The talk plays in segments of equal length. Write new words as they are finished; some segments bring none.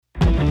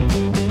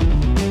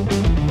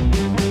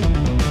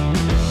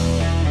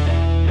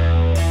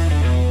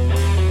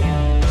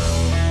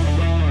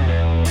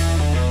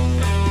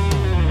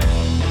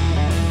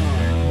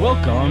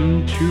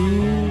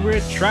to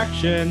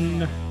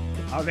Retraction.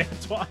 I'm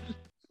Antoine.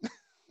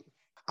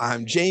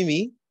 I'm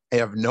Jamie. I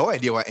have no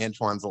idea why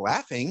Antoine's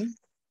laughing,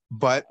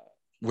 but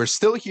we're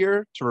still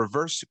here to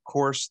reverse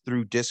course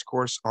through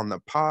discourse on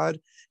the pod.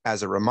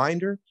 As a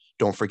reminder,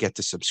 don't forget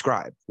to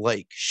subscribe,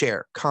 like,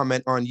 share,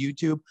 comment on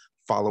YouTube,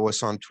 follow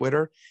us on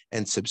Twitter,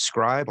 and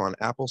subscribe on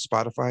Apple,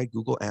 Spotify,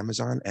 Google,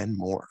 Amazon, and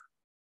more.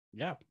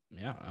 Yeah.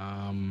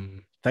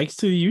 Thanks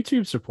to the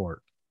YouTube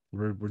support.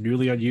 We're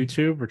newly on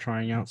YouTube. We're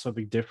trying out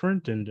something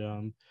different,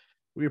 and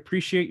we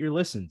appreciate your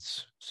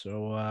listens.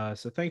 So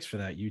thanks for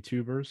that,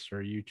 YouTubers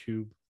or the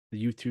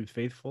YouTube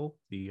faithful,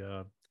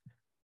 the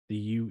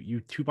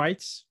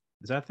YouTubeites.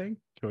 Is that a thing?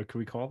 Can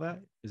we call that?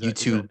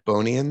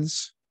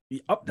 YouTubonians?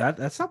 Oh,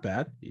 that's not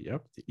bad.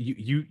 Yep.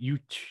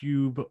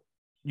 YouTube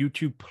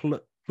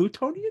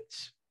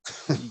Plutonians.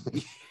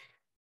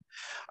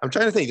 I'm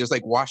trying to think. There's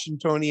like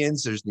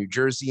Washingtonians. There's New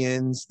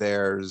Jerseyans.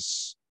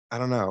 There's I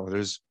don't know.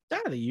 There's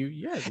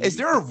Is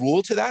there a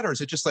rule to that, or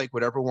is it just like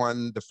whatever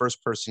one the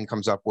first person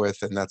comes up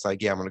with, and that's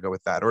like, yeah, I'm going to go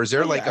with that? Or is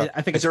there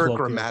I think is there a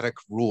grammatic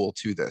rule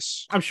to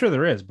this? I'm sure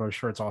there is, but I'm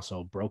sure it's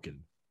also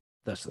broken.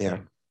 That's the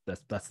thing.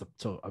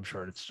 So I'm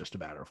sure it's just a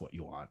matter of what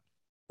you want.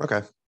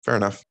 Okay, fair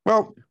enough.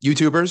 Well,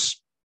 YouTubers,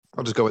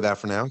 I'll just go with that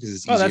for now because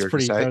it's easier that's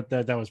pretty, to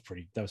say. That was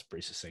pretty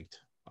succinct.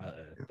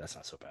 That's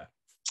not so bad.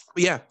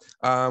 But yeah,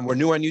 we're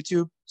new on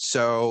YouTube,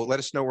 so let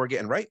us know we're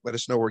getting right. Let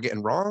us know we're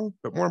getting wrong.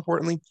 But more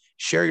importantly,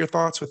 share your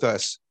thoughts with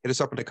us. Hit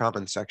us up in the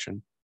comments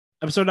section.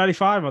 Episode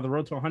 95 on the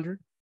road to 100.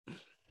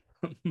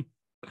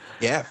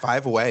 Yeah,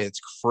 5 away.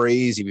 It's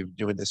crazy we've been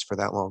doing this for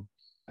that long.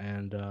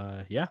 And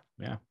yeah,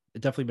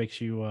 it definitely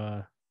makes you.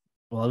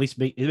 Well, at least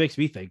it makes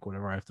me think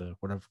whenever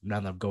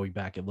now that I'm going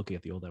back and looking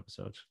at the old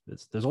episodes.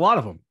 There's a lot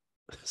of them.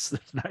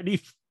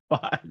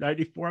 95,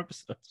 94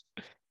 episodes.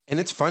 And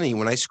it's funny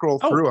when I scroll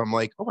through, I'm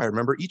like, I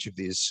remember each of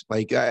these.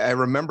 Like I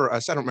remember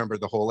us. I don't remember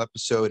the whole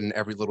episode and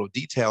every little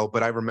detail,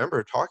 but I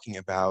remember talking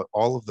about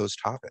all of those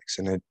topics.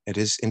 And it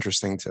is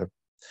interesting to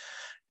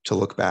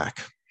look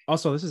back.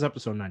 Also, this is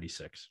episode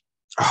 96.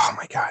 Oh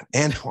my God,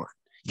 Antoine,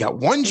 you got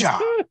one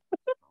job,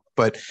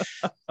 but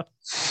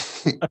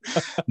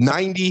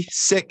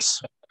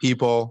 96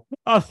 people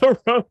on the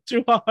road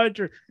to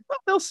 100. Well,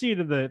 they'll see it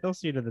in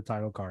the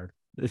title card.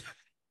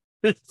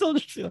 It's still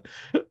just they'll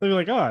be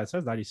like, oh, it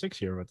says 96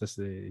 here, but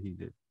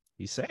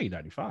he's saying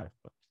 95.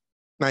 But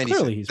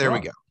 96. There wrong.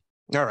 We go.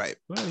 All right.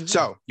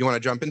 So you want to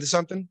jump into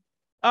something?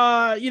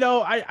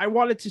 I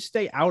wanted to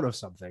stay out of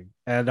something,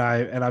 and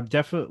I'm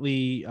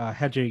definitely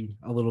hedging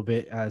a little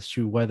bit as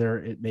to whether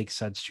it makes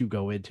sense to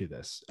go into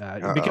this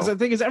because the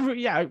thing is here's it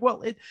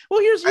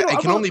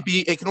can only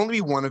be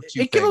one of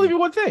two. It can only be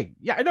one thing.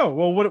 Yeah, I know.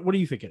 Well, what do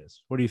you think it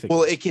is? What do you think?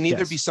 Well, it can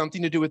either be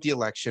something to do with the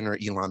election or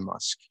Elon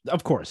Musk.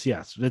 Of course,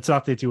 yes. It's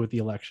nothing to do with the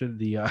election.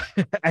 The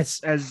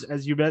as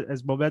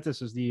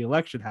momentous as the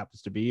election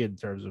happens to be in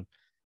terms of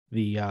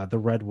the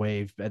red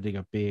wave ending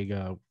up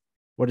being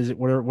what is it?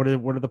 What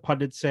are the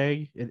pundits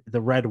saying?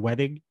 The red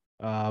wedding.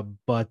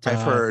 But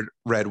I've heard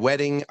red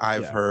wedding.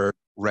 I've heard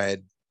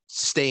red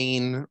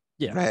stain,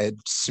 red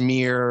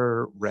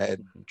smear,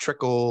 red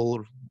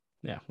trickle.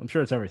 Yeah, I'm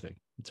sure it's everything.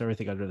 It's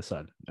everything under the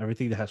sun.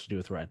 Everything that has to do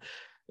with red.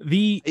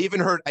 I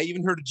even heard a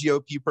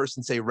GOP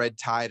person say red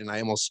tide, and I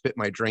almost spit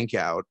my drink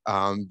out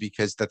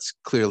because that's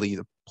clearly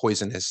the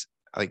poisonous,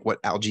 like what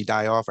algae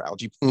die off or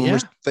algae plume or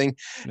something.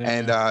 Yeah.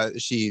 And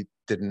she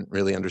didn't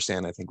really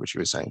understand, I think, what she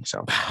was saying.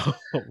 So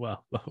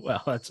well,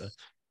 that's a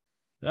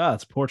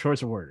poor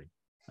choice of wording.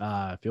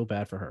 I feel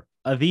bad for her.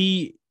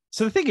 The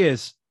thing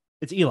is,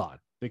 it's Elon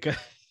because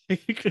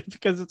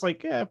it's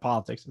like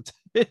politics.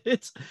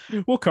 It's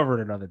we'll cover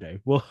it another day.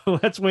 Well,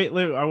 let's wait.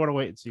 I want to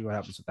wait and see what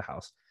happens with the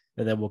House,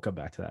 and then we'll come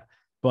back to that.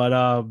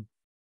 But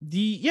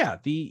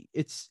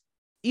it's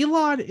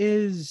Elon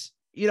is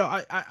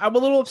I'm a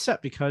little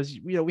upset because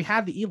we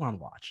had the Elon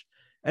watch.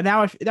 And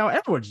now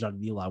everyone's done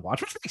the Elon watch,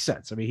 which makes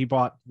sense. I mean, he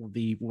bought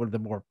one of the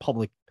more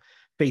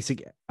public-facing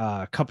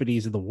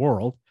companies in the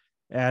world,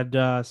 and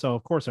so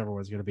of course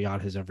everyone's going to be on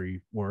his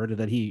every word. And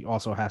then he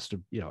also has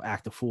to,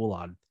 act a fool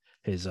on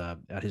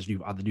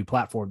the new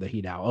platform that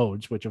he now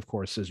owns, which of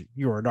course is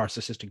you're a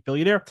narcissistic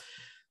billionaire.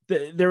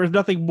 There is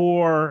nothing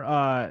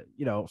more,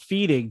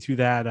 feeding to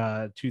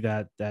that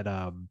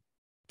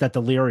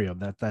delirium,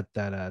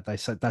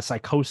 that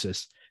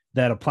psychosis.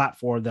 That a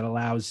platform that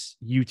allows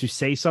you to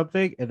say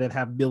something and then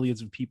have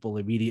millions of people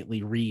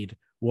immediately read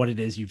what it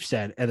is you've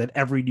said. And then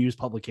every news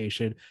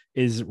publication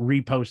is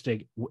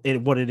reposting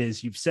what it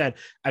is you've said.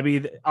 I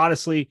mean,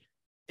 honestly,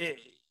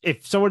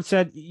 if someone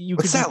said you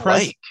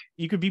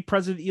could be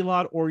President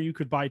Elon or you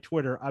could buy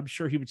Twitter, I'm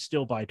sure he would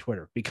still buy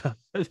Twitter because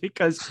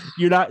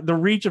the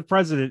reach of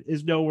president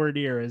is nowhere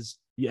near as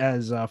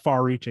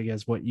far reaching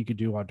as what you could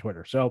do on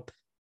Twitter. So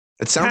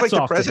it sounds like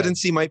the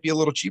presidency might be a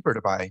little cheaper to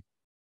buy.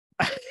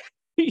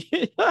 Well,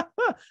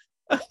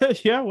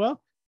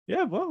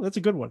 that's a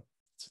good one.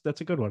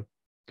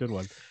 Good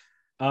one.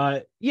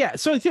 Yeah,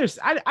 so there's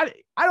I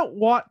don't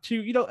want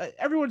to,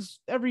 everyone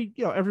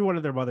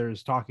and their mother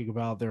is talking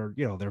about their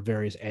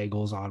various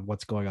angles on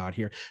what's going on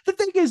here. The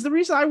thing is, the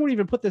reason I wouldn't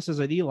even put this as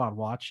an Elon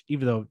watch,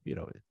 even though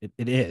it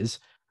is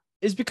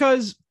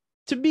because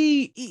to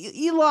me,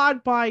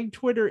 Elon buying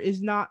Twitter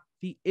is not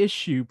the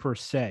issue per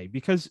se,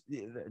 because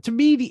to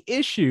me the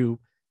issue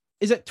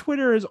is that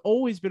Twitter has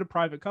always been a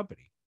private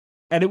company,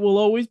 and it will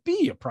always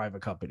be a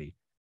private company.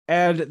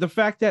 And the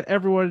fact that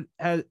everyone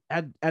had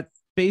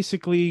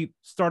basically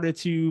started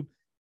to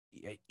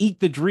eat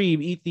the dream,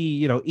 eat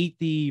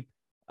the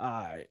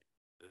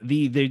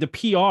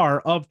PR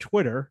of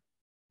Twitter,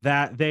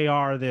 that they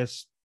are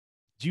this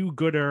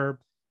do-gooder,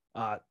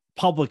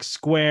 public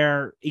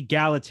square,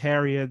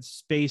 egalitarian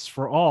space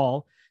for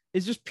all,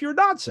 is just pure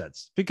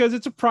nonsense, because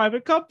it's a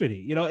private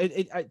company.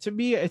 To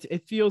me,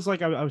 it feels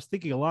like I was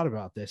thinking a lot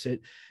about this.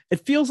 It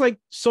feels like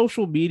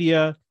social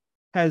media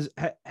has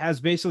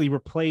basically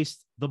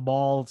replaced the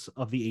malls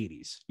of the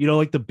 80s.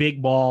 Like the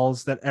big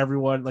malls that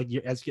everyone, like,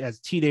 as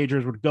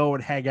teenagers would go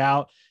and hang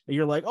out, and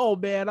you're like, oh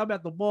man, I'm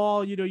at the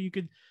mall. You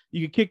could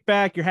kick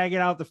back, you're hanging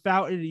out at the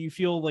fountain, and you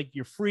feel like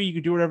you're free. You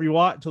can do whatever you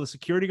want until the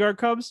security guard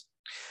comes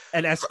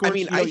and escorts. I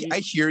mean, I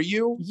hear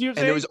you. You know,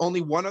 and there was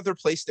only one other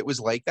place that was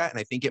like that, and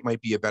I think it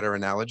might be a better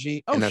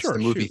analogy. And that's sure, the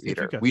movie shoot,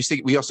 theater.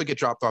 We also get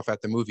dropped off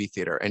at the movie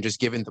theater, and just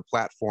given the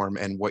platform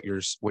and what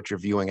you're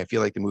viewing, I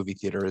feel like the movie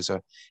theater is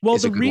a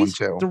good one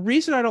too. The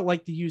reason I don't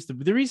like to use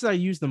the reason I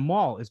use the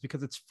mall is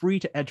because it's free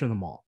to enter the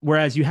mall,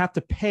 whereas you have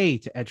to pay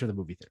to enter the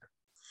movie theater.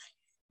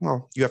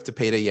 Well, you have to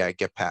pay to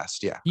get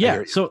past.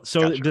 Yeah. So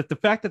gotcha. The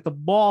fact that the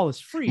mall is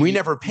free. We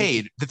never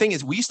paid. The thing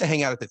is, we used to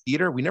hang out at the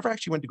theater. We never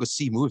actually went to go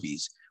see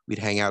movies. We'd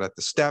hang out at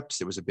the steps.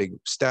 There was a big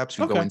steps.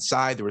 We'd go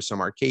inside. There were some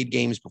arcade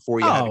games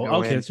before you had to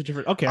go in. It's a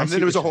different. Okay. And then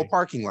there was a whole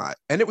parking lot,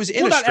 and it was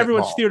in not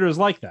everyone's theater is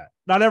like that.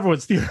 Not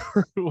everyone's theater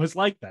was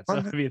like that. So,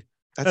 I mean,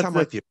 that's how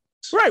my theater.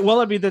 Right. Well,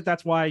 I mean,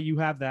 that's why you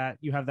have that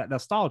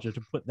nostalgia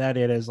to put that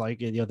in as, like,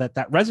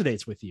 that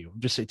resonates with you.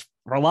 Just, it's,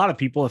 for a lot of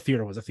people, a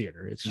theater was a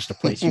theater. It's just a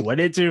place you went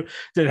into.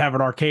 Didn't have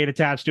an arcade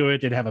attached to it.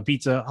 Didn't have a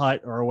Pizza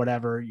Hut or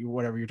whatever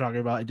you're talking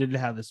about. It didn't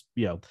have this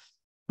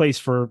place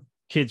for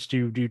kids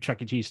to do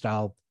Chuck E. Cheese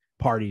style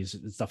parties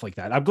and stuff like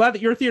that. I'm glad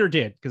that your theater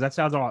did, because that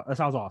sounds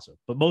awesome.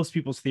 But most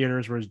people's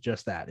theaters was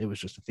just that. It was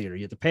just a theater.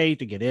 You had to pay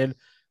to get in,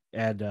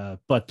 and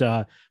but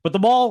the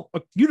mall,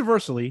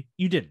 universally,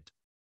 you didn't.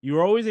 You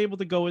were always able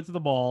to go into the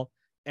mall,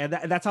 and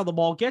that's how the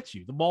mall gets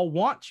you. The mall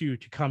wants you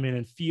to come in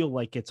and feel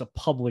like it's a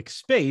public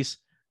space,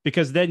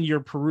 because then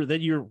you're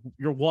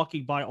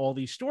walking by all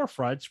these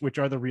storefronts, which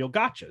are the real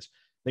gotchas.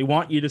 They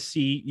want you to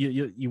see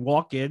you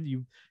walk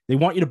in, they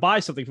want you to buy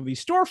something from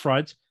these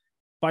storefronts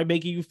by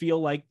making you feel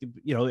like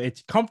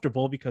it's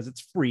comfortable, because it's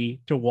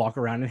free to walk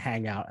around and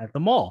hang out at the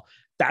mall.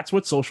 That's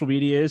what social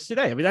media is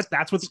today. I mean,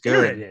 that's what the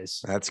internet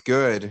is. That's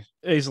good.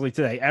 Basically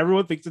today,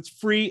 everyone thinks it's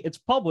free, it's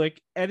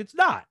public, and it's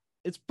not.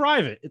 It's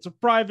private. It's a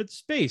private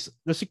space.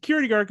 The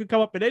security guard could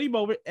come up at any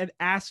moment and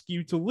ask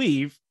you to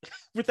leave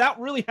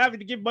without really having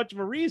to give much of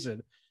a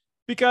reason,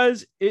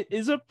 because it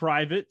is a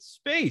private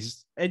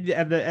space. And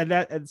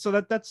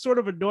so that's sort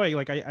of annoying.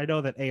 Like, I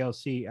know that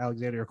AOC,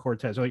 Alexandria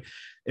Cortez, like,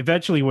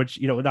 eventually,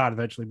 not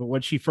eventually, but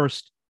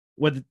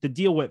when the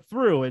deal went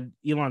through and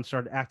Elon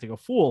started acting a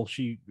fool,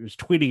 she was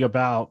tweeting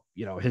about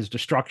his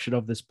destruction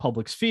of this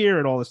public sphere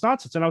and all this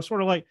nonsense. And I was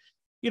sort of like,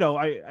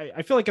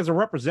 I feel like, as a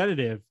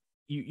representative,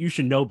 you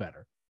should know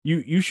better.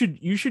 You should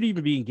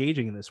even be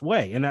engaging in this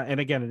way. And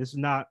again, this is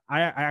not.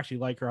 I actually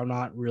like her. I'm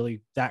not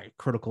really that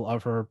critical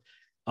of her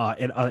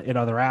in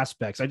other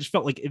aspects. I just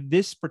felt like in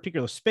this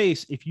particular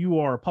space, if you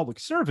are a public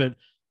servant,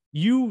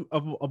 you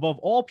above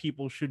all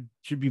people should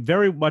be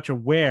very much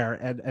aware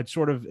and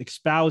sort of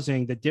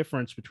espousing the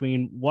difference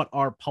between what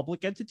are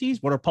public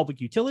entities, what are public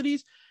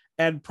utilities,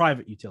 and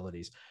private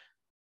utilities.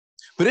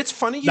 But it's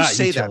funny you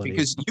say that,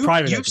 because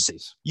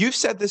you've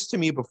said this to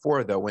me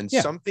before, though, when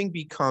something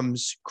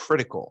becomes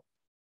critical.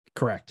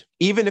 Correct.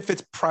 Even if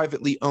it's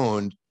privately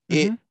owned,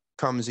 it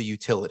becomes a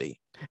utility.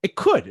 It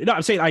could. No,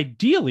 I'm saying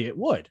ideally it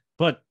would,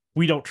 but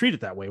we don't treat it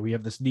that way. We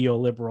have this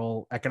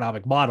neoliberal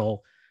economic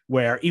model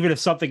where even if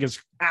something is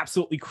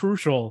absolutely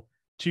crucial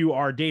to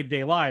our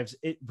day-to-day lives,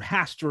 it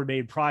has to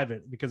remain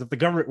private, because if the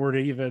government were to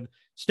even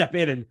step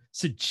in and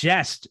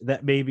suggest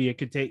that maybe it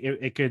could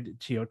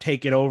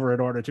take it over in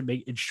order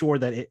to ensure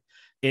that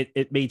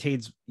it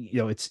maintains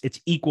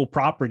its equal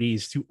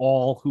properties to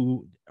all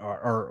who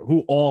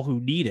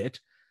need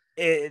it,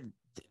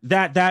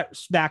 that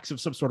smacks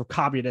of some sort of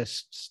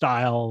communist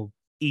style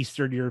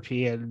Eastern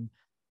European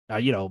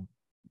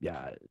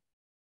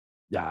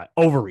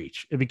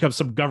overreach. It becomes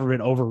some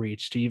government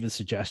overreach to even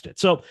suggest it.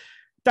 So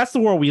that's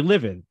the world we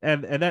live in,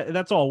 and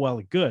that's all well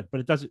and good, but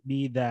it doesn't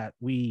mean that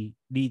we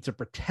need to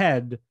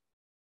pretend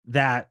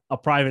that a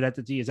private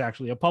entity is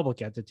actually a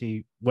public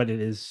entity when it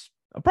is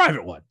a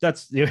private one.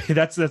 That's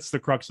the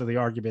crux of the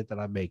argument that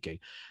I'm making,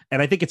 and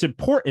I think it's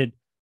important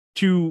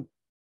to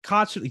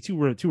constantly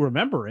to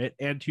remember it,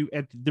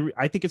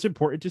 I think it's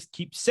important to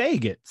keep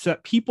saying it, so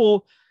that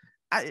people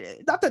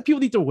not that people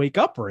need to wake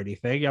up or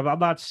anything. I'm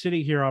not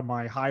sitting here on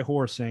my high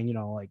horse saying,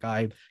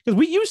 because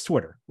we use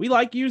Twitter. We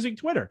like using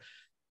Twitter,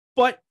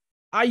 but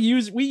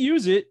we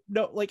use it,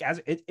 no, like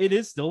as it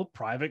is still a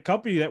private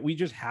company that we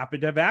just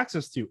happen to have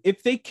access to.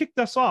 If they kicked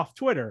us off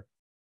Twitter,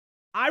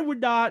 I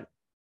would not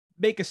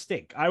make a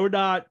stink. I would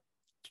not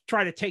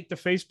try to take to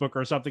Facebook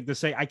or something to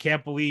say, I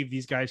can't believe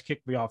these guys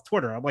kicked me off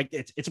Twitter. I'm like,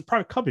 it's a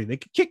private company. They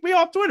can kick me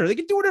off Twitter. They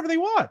can do whatever they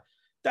want.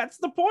 That's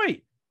the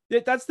point.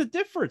 That's the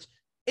difference.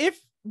 If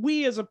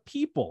we as a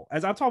people,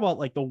 as I'm talking about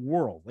like the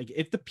world, like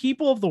if the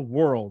people of the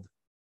world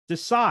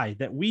decide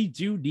that we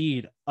do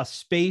need a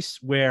space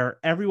where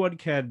everyone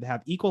can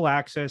have equal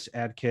access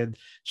and can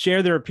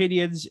share their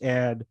opinions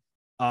and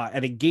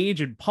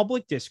engage in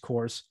public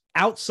discourse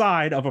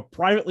outside of a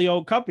privately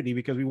owned company,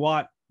 because we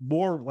want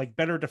more like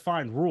better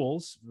defined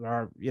rules,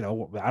 or I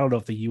don't know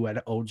if the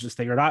UN owns this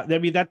thing or not. I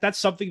mean, that's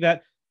something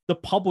that the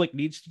public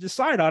needs to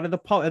decide on, and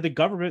the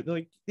government,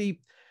 like the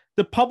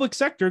public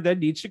sector, then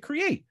needs to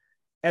create.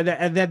 And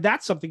then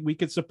that's something we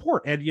could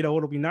support. And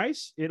it'll be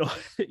nice.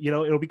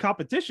 It'll be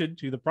competition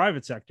to the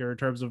private sector in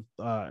terms of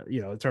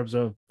in terms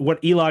of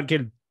what Elon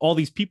can, all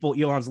these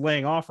people Elon's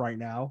laying off right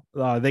now.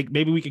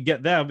 Maybe we could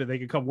get them and they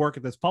can come work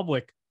at this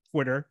public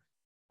Twitter.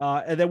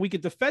 And then we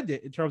could defend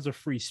it in terms of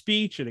free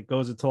speech, and it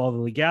goes into all the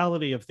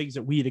legality of things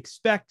that we'd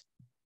expect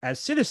as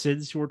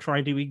citizens who are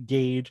trying to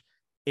engage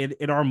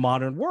in our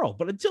modern world.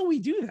 But until we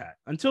do that,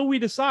 until we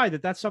decide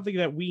that that's something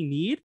that we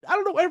need, I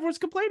don't know what everyone's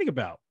complaining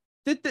about.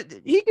 He's going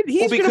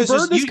to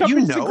burn this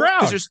company to the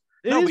ground.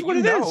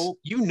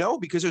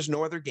 Because there's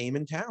no other game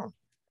in town.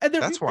 And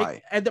that's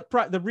why. And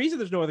the reason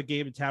there's no other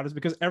game in town is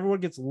because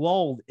everyone gets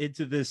lulled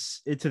into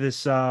this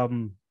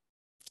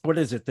what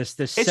is it? This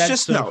it's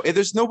just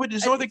there's no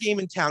other game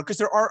in town, because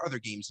there are other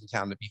games in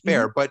town, to be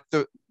fair. Mm-hmm. But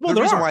the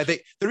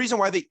reason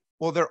why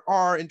there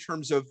are, in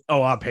terms of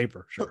on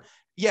paper, sure.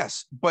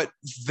 Yes, but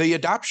the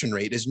adoption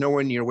rate is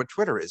nowhere near what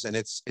Twitter is, and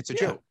it's a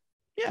joke.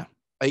 Yeah.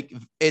 Like,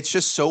 it's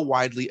just so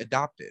widely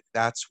adopted.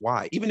 That's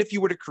why. Even if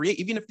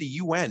the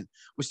UN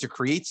was to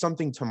create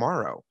something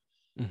tomorrow,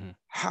 mm-hmm.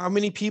 How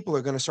many people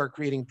are going to start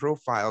creating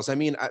profiles? I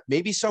mean,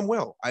 maybe some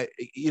will. But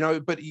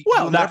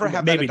you'll never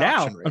have maybe that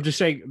adoption rate. I'm just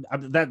saying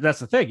that's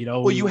the thing.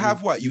 Well, you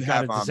have what? You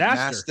have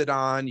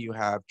Mastodon. You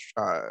have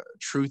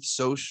Truth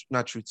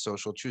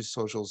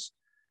Socials.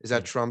 Is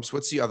that Trump's?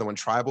 What's the other one?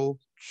 Tribal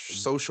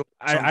Social?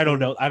 I don't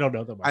know. I don't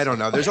know them. I don't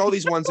know. There's all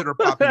these ones that are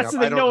popping up.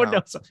 I don't know. One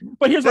knows.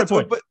 But here's my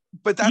point.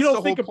 But that's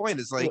the whole point.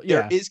 Is like,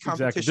 there is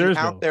competition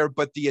out there,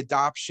 but the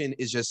adoption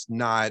is just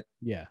not.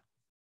 Yeah.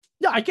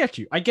 No, I get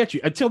you.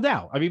 Until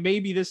now. I mean,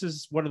 maybe this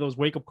is one of those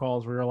wake up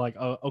calls where you're like,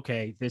 oh,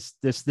 okay,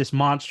 this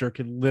monster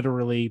can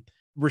literally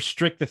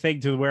restrict the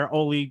thing to where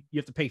only you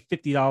have to pay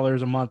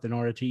 $50 a month in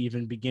order to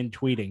even begin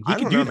tweeting. I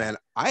don't know, man.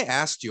 I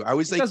asked you. I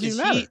was like,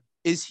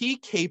 is he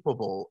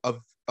capable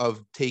of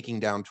taking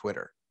down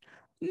Twitter?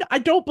 No, I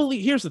don't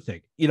believe. Here's the thing.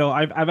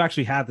 I've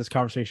actually had this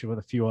conversation with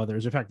a few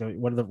others. In fact,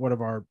 one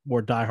of our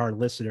more diehard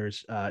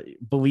listeners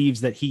believes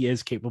that he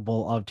is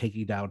capable of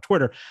taking down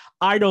Twitter.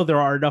 I know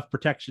there are enough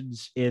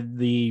protections in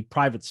the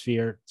private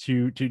sphere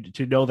to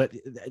know that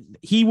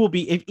he will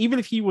be, even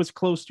if he was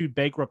close to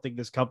bankrupting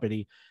this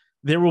company,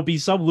 there will be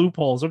some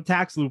loophole, some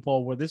tax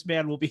loophole where this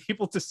man will be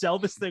able to sell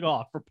this thing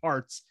off for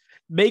parts,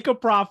 make a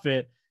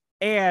profit,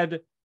 and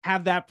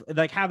have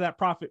that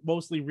profit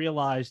mostly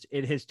realized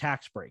in his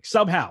tax break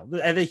somehow,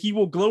 and then he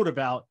will gloat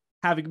about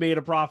having made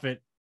a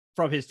profit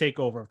from his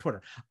takeover of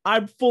Twitter.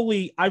 I'm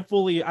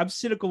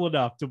cynical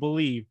enough to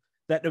believe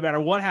that no matter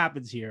what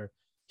happens here,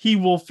 he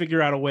will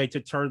figure out a way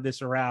to turn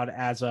this around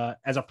as a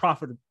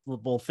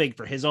profitable thing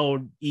for his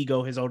own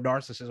ego, his own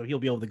narcissism. He'll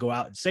be able to go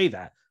out and say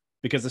that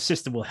because the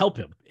system will help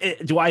him.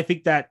 Do I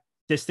think that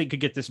this thing could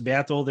get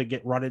dismantled and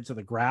get run into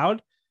the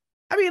ground?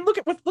 I mean, look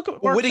at well,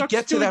 would it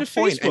get to that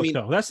point? Facebook, I mean,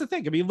 though. That's the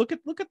thing. I mean, look at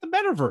the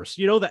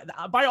metaverse.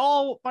 That by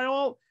all,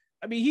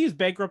 I mean, he is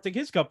bankrupting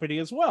his company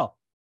as well.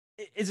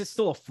 Is it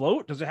still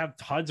afloat? Does it have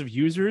tons of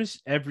users?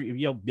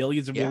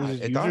 Millions of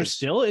users does.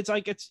 Still? It's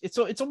like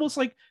it's almost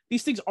like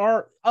these things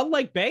are,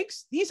 unlike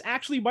banks, these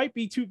actually might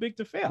be too big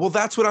to fail. Well,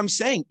 that's what I'm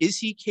saying. Is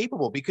he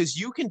capable? Because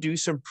you can do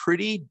some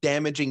pretty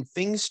damaging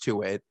things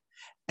to it,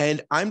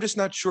 and I'm just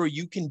not sure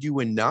you can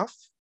do enough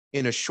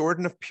in a short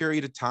enough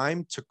period of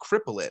time to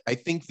cripple it. I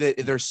think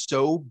that they're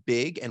so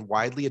big and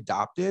widely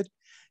adopted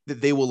that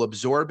they will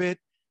absorb it.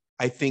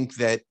 I think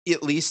that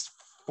at least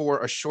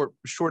for a short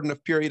enough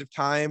period of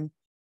time,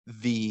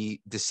 the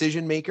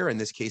decision maker, in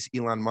this case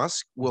Elon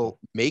Musk, will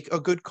make a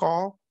good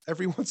call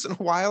every once in a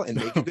while and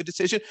make a good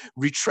decision,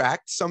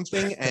 retract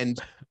something and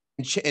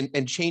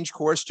change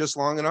course just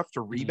long enough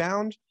to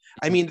rebound.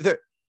 I mean,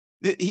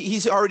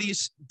 he's already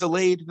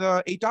delayed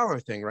the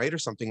 $8 thing, right, or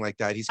something like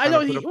that. He's kind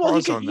of put a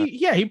pause on that.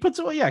 He puts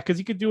it. Yeah, because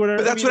he could do whatever.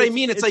 But that's what I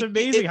mean. It's like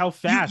amazing how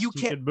fast you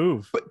can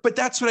move. But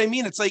that's what I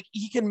mean. It's like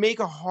he can make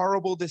a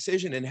horrible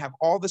decision and have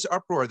all this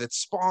uproar that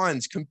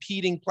spawns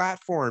competing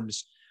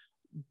platforms.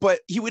 But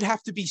he would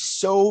have to be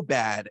so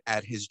bad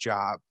at his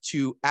job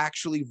to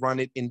actually run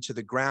it into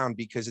the ground,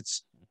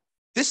 because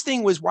this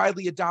thing was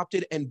widely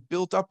adopted and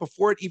built up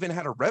before it even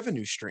had a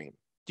revenue stream.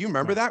 Do you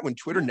remember Right. that when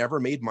Twitter never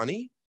made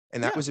money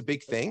and that Yeah. was a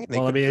big thing? And they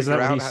Well, I couldn't mean, is that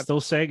figure what out he's how.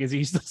 still saying? Is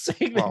he still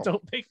saying they Well,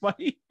 don't make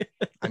money?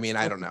 I mean,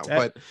 I don't know, 2010.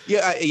 but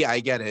yeah, I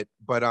get it.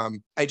 But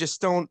I just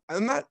don't.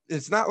 I'm not.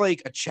 It's not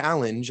like a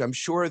challenge. I'm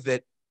sure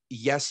that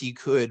yes, he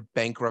could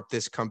bankrupt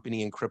this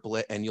company and cripple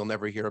it, and you'll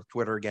never hear of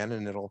Twitter again,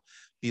 and it'll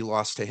be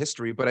lost to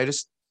history. But I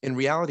just, in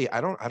reality,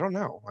 I don't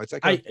know. It's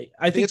like I think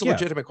think, it's a yeah.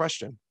 legitimate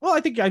question. Well, I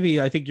think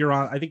you're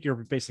on. I think you're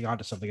basically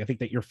onto something. I think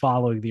that you're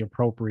following the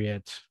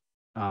appropriate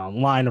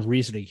line of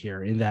reasoning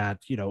here. In that,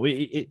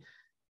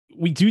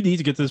 we do need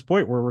to get to this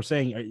point where we're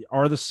saying,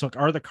 are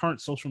the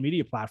current social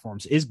media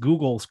platforms, is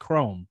Google's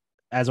Chrome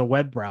as a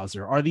web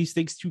browser, are these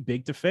things too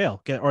big to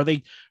fail? Are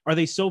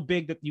they so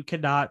big that you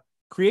cannot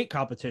create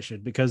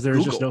competition because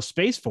there's just no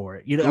space for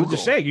it? I'm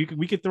just saying,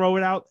 we could throw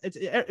it out.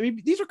 I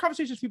mean, these are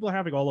conversations people are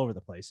having all over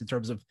the place in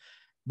terms of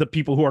the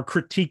people who are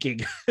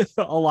critiquing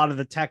a lot of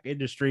the tech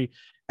industry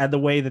and the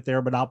way that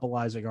they're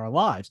monopolizing our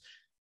lives.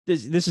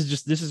 This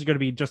is going to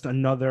be just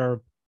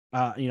another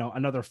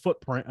another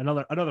footprint,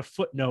 another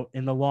footnote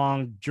in the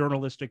long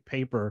journalistic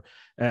paper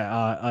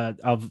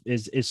of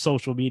is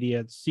social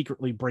media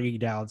secretly bringing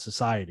down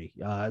society.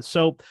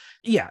 So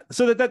that's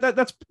I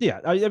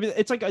mean,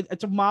 it's like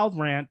it's a mild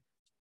rant.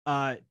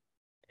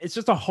 It's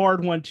just a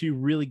hard one to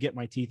really get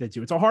my teeth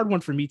into. It's a hard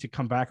one for me to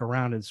come back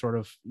around and sort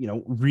of,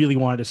 really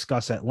want to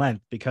discuss at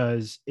length,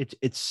 because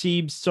it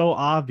seems so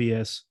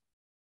obvious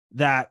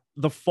that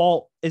the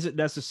fault isn't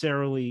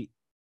necessarily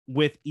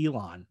with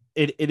Elon.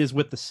 It is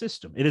with the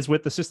system. It is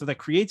with the system that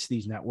creates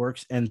these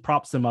networks and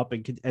props them up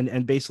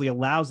and basically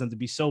allows them to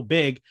be so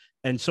big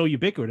and so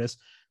ubiquitous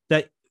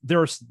that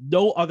there's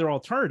no other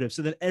alternative.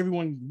 So that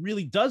everyone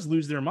really does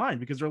lose their mind,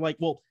 because they're like,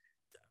 well,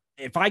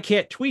 if I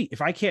can't tweet, if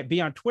I can't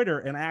be on Twitter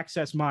and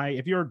access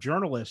if you're a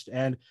journalist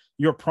and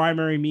your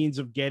primary means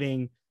of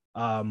getting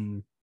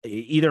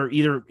either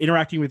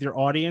interacting with your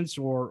audience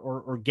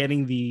or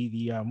getting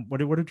the what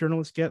do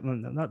journalists get?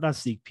 Not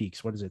sneak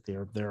peeks. What is it?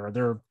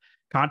 Their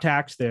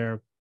contacts,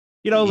 their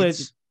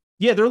Leads.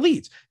 they're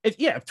leads.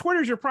 If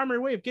Twitter's your primary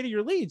way of getting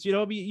your leads,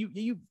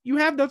 you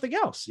have nothing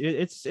else.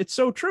 It's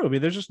so true. I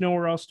mean, there's just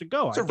nowhere else to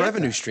go. It's a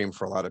revenue stream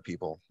for a lot of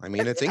people. I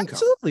mean, it's income.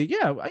 Absolutely,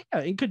 yeah.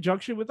 In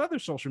conjunction with other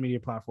social media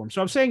platforms.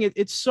 So I'm saying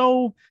it's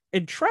so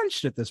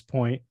entrenched at this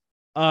point.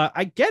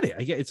 I get it.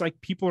 It's like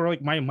people are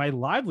like, my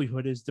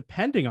livelihood is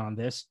depending on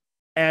this,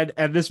 and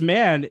this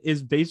man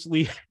is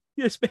basically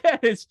he's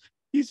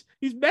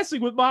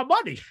messing with my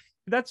money.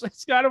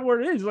 That's kind of what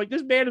it is. Like,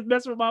 this man is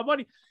messing with my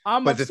money.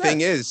 But the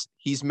thing is,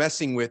 he's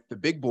messing with the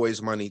big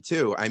boys' money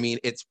too. I mean,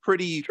 it's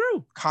pretty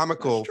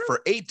comical.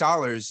 For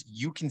 $8,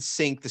 you can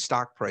sink the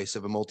stock price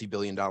of a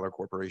multi-billion-dollar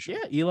corporation.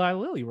 Yeah, Eli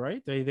Lilly,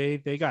 right?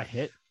 They got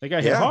hit. They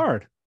got hit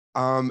hard.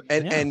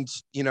 And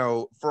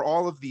for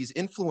all of these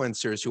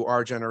influencers who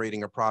are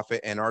generating a profit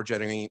and are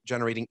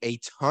generating a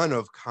ton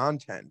of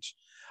content,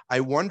 I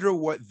wonder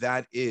what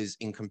that is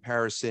in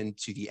comparison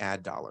to the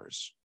ad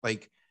dollars.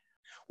 Like,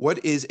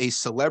 what is a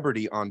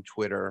celebrity on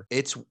Twitter?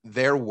 It's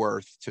their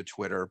worth to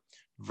Twitter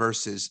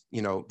versus,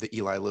 the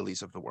Eli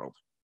Lillys of the world.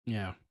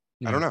 Yeah.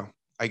 I don't know.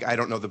 I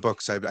don't know the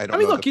books. I don't know. I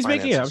mean, look,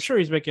 I'm sure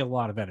he's making a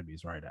lot of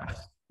enemies right now.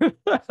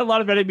 A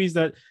lot of enemies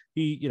that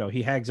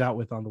he hangs out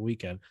with on the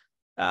weekend.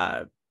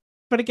 But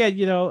again,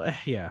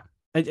 yeah.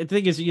 The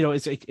thing is,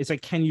 it's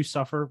like, can you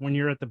suffer when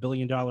you're at the $1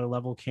 billion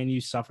level? Can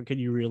you suffer? Can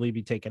you really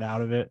be taken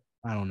out of it?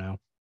 I don't know.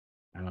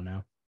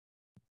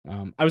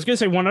 I was going to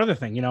say one other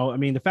thing, I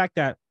mean, the fact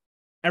that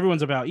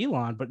everyone's about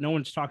Elon, but no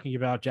one's talking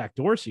about Jack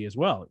Dorsey as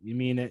well. I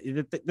mean,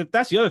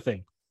 that's the other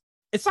thing.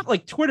 It's not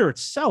like Twitter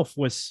itself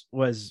was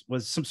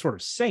some sort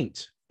of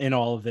saint in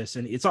all of this.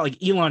 And it's not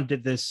like Elon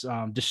did this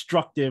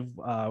destructive,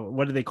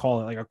 what do they call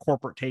it? Like a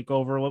corporate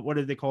takeover. What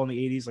did they call in the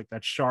 80s? Like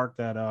that shark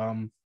that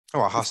a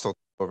hostile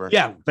takeover.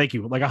 Yeah, thank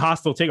you. Like a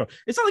hostile takeover.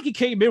 It's not like he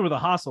came in with a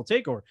hostile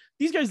takeover.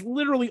 These guys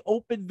literally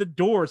opened the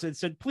doors and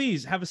said,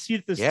 please have a seat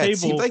at this table. It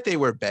seemed like they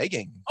were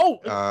begging.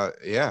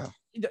 Yeah.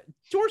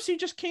 Dorsey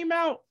just came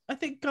out, I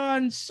think,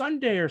 on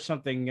Sunday or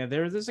something.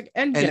 There was this like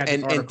and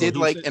did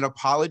like an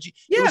apology.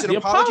 Yeah, it was an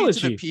apology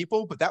to the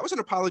people, but that was an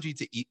apology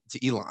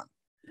to Elon.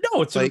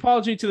 No, it's an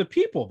apology to the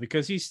people,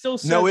 because he still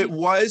said no. It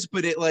was,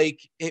 but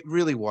it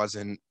really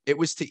wasn't. It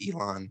was to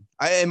Elon.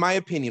 In my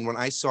opinion, when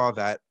I saw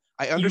that,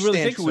 I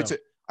understand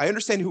I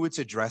understand who it's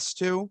addressed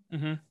to,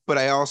 but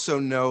I also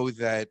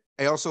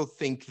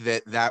think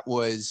that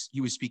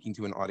he was speaking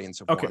to an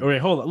audience of okay. one. All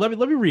right, hold on. Let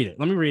me read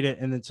it.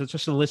 And then so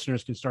just the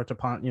listeners can start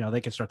to,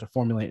 they can start to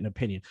formulate an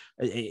opinion.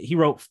 He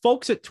wrote,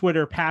 folks at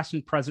Twitter, past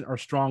and present, are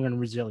strong and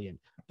resilient.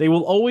 They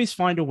will always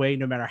find a way,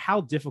 no matter how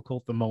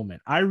difficult the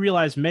moment. I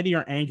realize many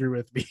are angry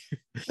with me.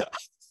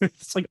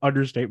 It's like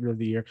understatement of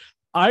the year.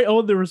 I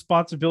own the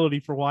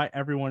responsibility for why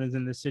everyone is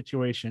in this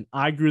situation.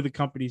 I grew the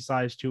company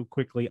size too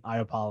quickly. I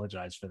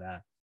apologize for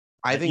that.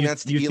 I think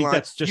that's to Elon. Think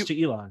that's just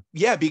to Elon.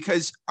 Yeah,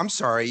 because I'm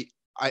sorry.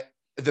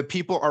 The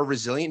people are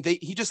resilient.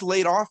 He just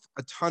laid off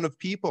a ton of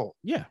people.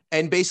 Yeah.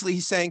 And basically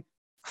he's saying,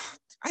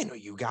 I know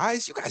you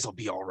guys will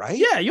be all right.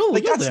 Yeah.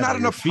 That's not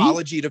an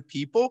apology to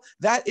people.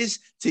 That is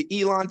to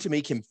Elon to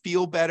make him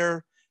feel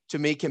better, to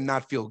make him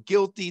not feel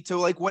guilty, to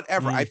like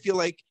whatever. I feel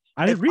like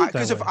I didn't read it that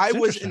because if way. I It's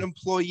was an interesting.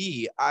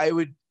 employee, I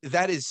would.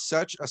 That is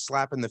such a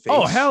slap in the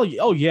Oh face. hell,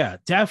 oh yeah,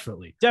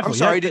 definitely, I'm definitely.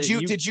 sorry.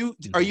 You?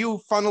 Are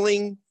you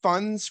funneling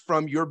funds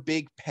from your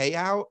big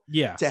payout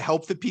Yeah, to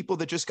help the people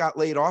that just got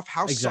laid off?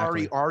 How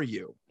sorry exactly. are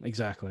you?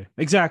 Exactly.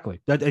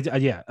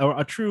 Yeah,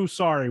 a true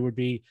sorry would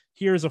be,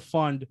 here's a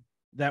fund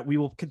that we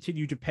will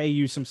continue to pay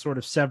you some sort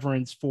of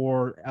severance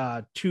for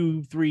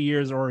 2-3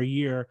 years or a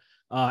year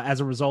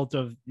as a result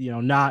of,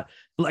 not,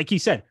 like he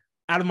said,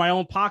 out of my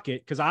own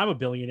pocket, because I'm a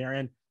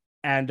billionaire,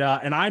 and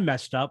I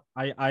messed up.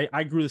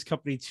 I grew this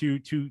company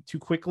too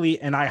quickly,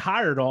 and I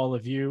hired all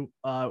of you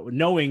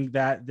knowing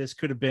that this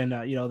could have been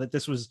that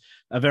this was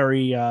a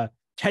very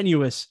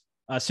tenuous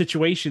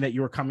situation that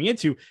you were coming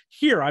into.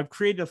 Here, I've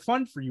created a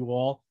fund for you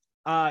all.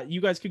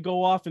 You guys could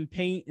go off and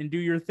paint and do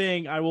your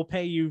thing. I will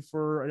pay you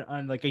for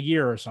like a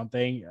year or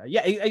something.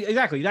 Yeah,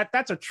 exactly.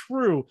 That's a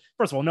true.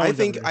 First of all, no one's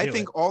ever going to do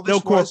it. All No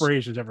this was.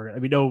 corporation's ever. I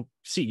mean, no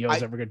CEO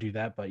is I ever going to do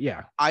that. But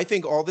yeah, I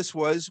think all this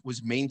was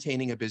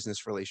maintaining a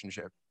business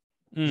relationship.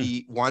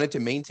 He wanted to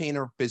maintain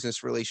a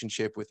business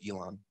relationship with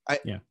Elon.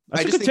 Yeah,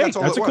 I that's a just good think take. that's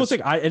all That's it a cool was.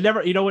 thing. It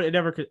never, you know what?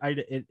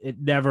 It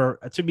never.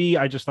 To me,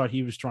 I just thought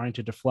he was trying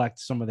to deflect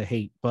some of the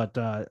hate. But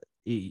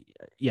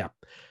yeah,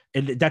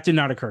 and that did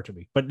not occur to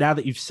me. But now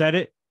that you've said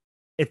it,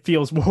 it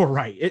feels more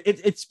right.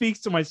 It speaks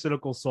to my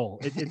cynical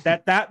soul.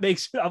 That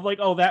makes, I'm like,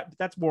 oh,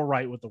 that's more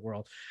right with the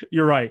world.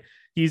 You're right.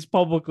 He's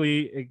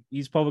publicly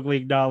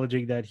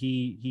acknowledging that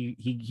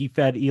he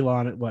fed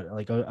Elon what,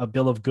 like a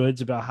bill of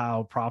goods about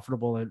how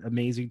profitable and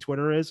amazing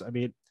Twitter is. I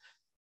mean,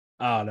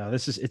 oh no,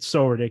 it's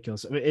so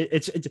ridiculous. I mean,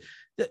 it's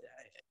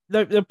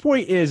the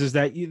point is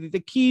that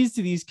the keys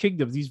to these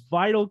kingdoms, these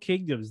vital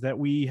kingdoms that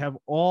we have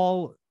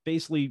all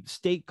basically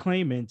staked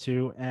claim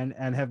into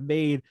and have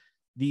made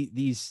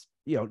these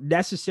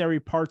necessary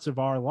parts of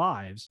our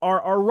lives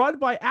are run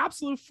by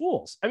absolute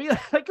fools. I mean,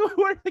 like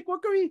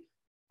what can we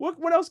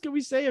what else can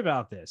we say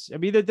about this? I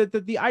mean,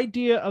 the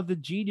idea of the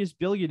genius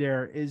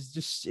billionaire is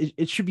just,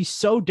 it should be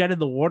so dead in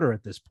the water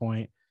at this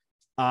point.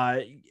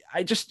 I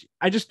just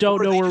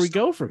don't know where we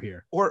go from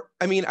here. Or,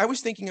 I mean, I was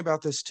thinking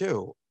about this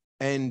too,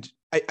 and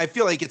I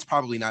feel like it's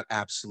probably not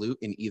absolute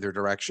in either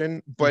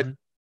direction, but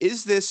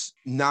is it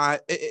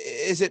not,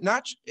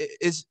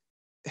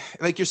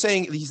 like you're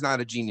saying, he's not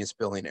a genius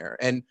billionaire.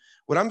 And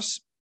what I'm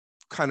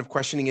kind of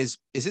questioning is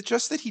it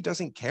just that he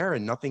doesn't care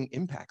and nothing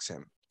impacts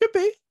him? Could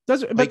be.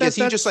 Doesn't, like, is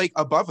he just like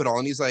above it all?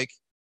 And he's like,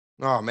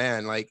 oh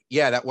man, like,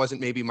 yeah, that wasn't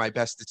maybe my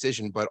best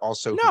decision, but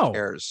also who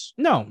cares?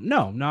 No,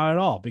 not at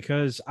all.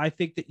 Because I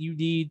think that you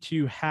need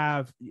to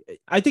have,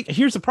 I think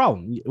here's the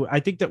problem. I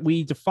think that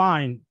we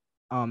define,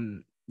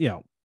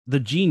 the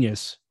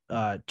genius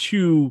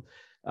too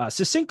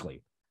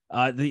succinctly.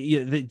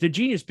 The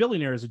genius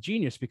billionaire is a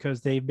genius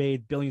because they've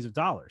made billions of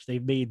dollars.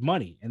 They've made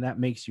money, and that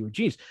makes you a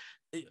genius.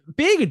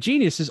 Being a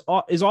genius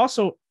is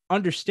also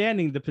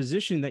understanding the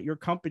position that your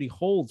company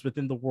holds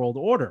within the world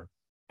order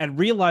and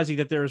realizing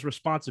that there is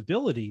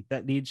responsibility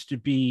that needs to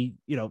be,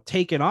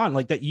 taken on,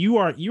 like that you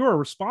are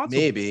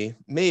responsible.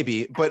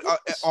 Maybe, but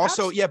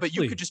also, yeah, but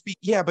you could just be,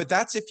 yeah, but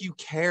that's if you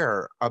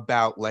care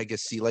about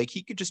legacy. Like,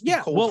 he could just be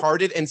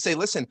cold-hearted and say,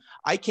 listen,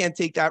 I can't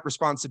take that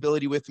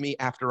responsibility with me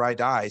after I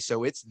die.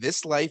 So it's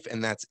this life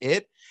and that's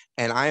it.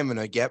 And I am going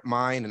to get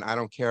mine and I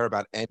don't care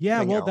about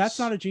anything else. That's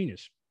not a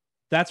genius.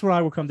 That's what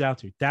I would come down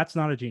to. That's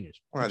not a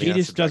genius. Well, a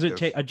genius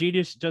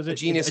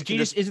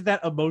isn't that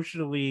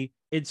emotionally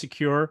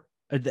insecure,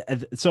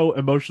 so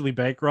emotionally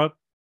bankrupt.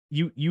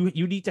 You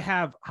need to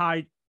have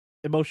high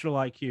emotional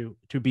IQ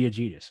to be a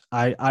genius.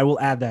 I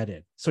will add that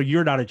in. So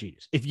you're not a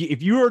genius.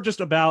 If you are just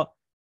about,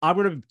 I'm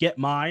going to get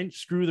mine,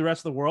 screw the rest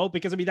of the world,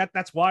 because I mean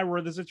that's why we're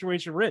in the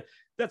situation we're in.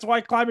 That's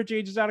why climate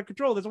change is out of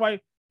control. That's why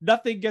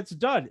nothing gets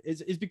done,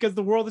 is because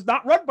the world is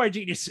not run by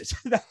geniuses.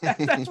 that's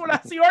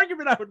the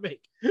argument I would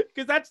make,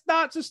 because that's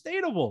not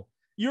sustainable.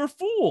 You're a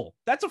fool.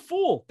 That's a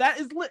fool. That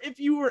is, if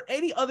you were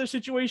any other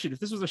situation, if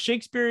this was a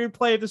Shakespearean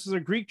play, if this was a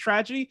Greek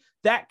tragedy,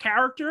 that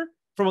character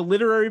from a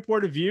literary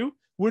point of view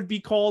would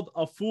be called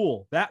a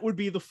fool. That would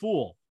be the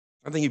fool.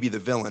 I think he'd be the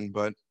villain,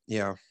 but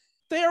yeah.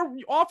 They are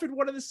often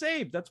one and the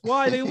same. That's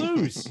why they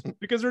lose,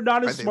 because they're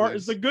not as smart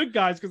as the good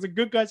guys, because the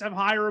good guys have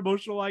higher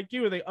emotional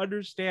IQ and they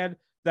understand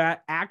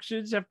that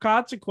actions have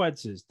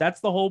consequences.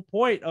 That's the whole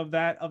point of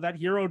that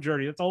hero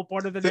journey. That's the whole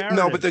point of the narrative.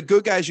 No, but the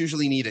good guys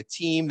usually need a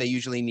team. They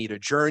usually need a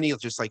journey,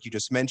 just like you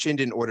just mentioned,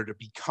 in order to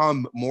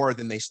become more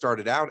than they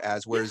started out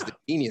as, whereas the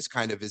genius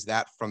kind of is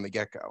that from the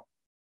get-go.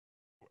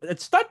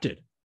 It's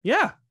stunted.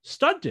 Yeah,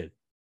 stunted.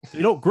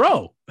 You don't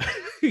grow.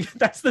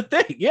 That's the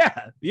thing.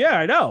 Yeah,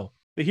 I know.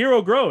 The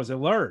hero grows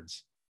and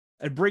learns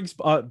and brings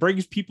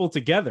people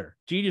together.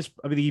 Genius,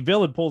 I mean, the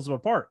villain pulls them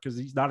apart because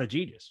he's not a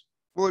genius.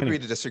 We'll agree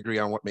to disagree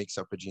on what makes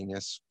up a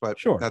genius, but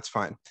sure, that's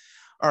fine.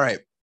 All right.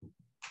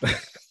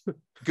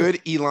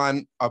 Good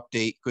Elon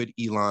update. Good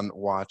Elon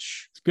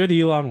watch. It's good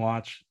Elon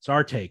watch. It's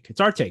our take.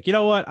 You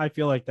know what? I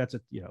feel like that's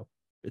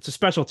it's a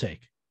special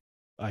take.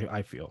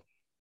 I feel,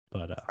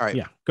 but all right.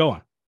 Yeah, go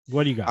on.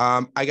 What do you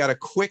got? I got a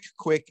quick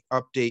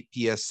update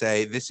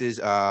PSA. This is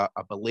a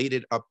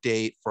belated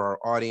update for our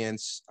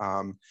audience.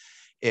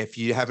 If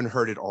you haven't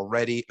heard it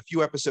already, a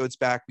few episodes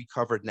back, we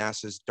covered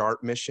NASA's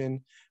DART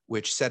mission,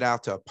 which set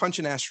out to punch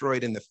an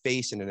asteroid in the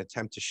face in an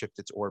attempt to shift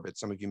its orbit.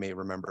 Some of you may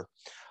remember.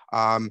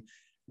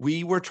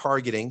 We were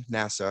targeting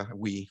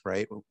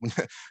right?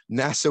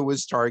 NASA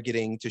was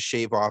targeting to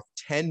shave off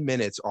 10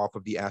 minutes off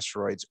of the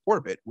asteroid's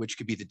orbit, which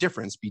could be the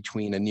difference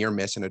between a near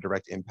miss and a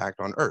direct impact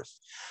on Earth.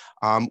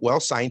 Well,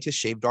 scientists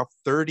shaved off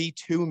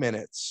 32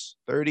 minutes,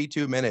 3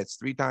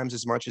 times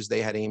as much as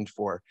they had aimed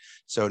for.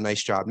 So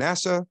nice job,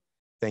 NASA.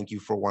 Thank you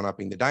for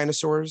one-upping the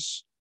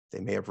dinosaurs.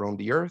 They may have roamed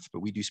the Earth, but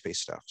we do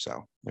space stuff.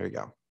 So there you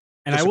go.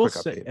 And I will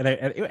say, and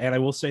I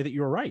will say that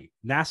you're right.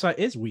 NASA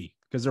is we,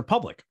 because they're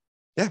public.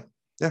 Yeah.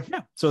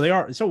 So they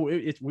are. So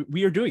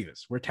we are doing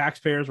this. We're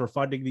taxpayers. We're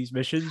funding these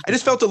missions. I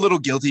just felt a little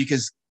guilty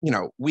because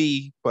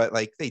but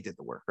like they did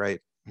the work, right?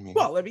 I mean,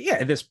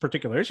 in this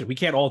particular issue, we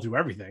can't all do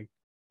everything.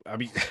 I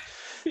mean,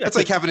 that's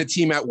like having a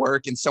team at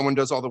work and someone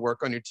does all the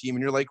work on your team,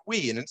 and you're like,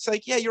 and it's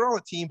like, yeah, you're all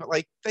a team, but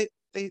like they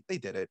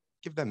did it.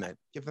 Give them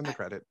the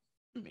credit.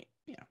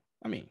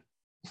 I mean,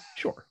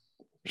 sure.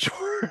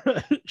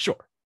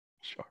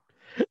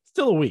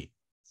 Still a we.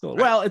 Still,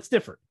 right. Well, it's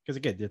different because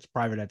again, it's a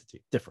private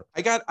entity. Different.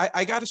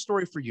 I got a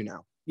story for you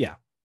now. Yeah.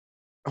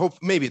 I hope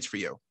maybe it's for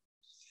you.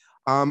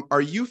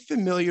 Are you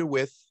familiar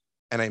with?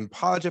 And I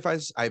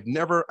apologize. I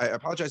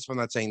apologize if I'm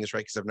not saying this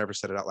right because I've never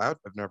said it out loud.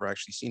 I've never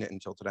actually seen it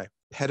until today.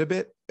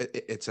 Petabit.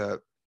 It's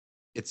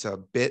a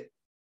bit,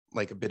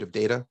 like a bit of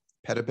data.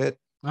 Petabit.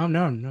 Oh,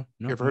 no.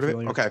 You ever heard of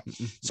it? Okay.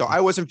 So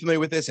I wasn't familiar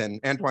with this, and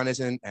Antoine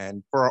isn't.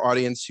 And for our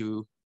audience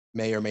who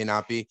may or may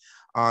not be,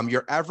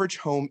 your average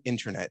home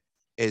internet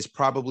is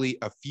probably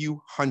a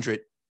few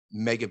hundred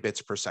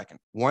megabits per second.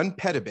 1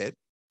 petabit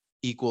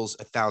equals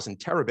 1,000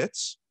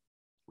 terabits,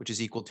 which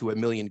is equal to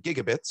 1,000,000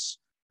 gigabits,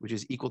 which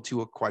is equal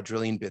to a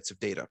quadrillion bits of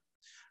data.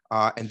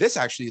 And this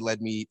actually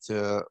led me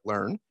to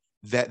learn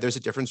that there's a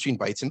difference between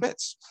bytes and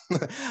bits.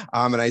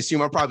 And I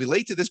assume I'm probably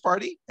late to this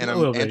party, and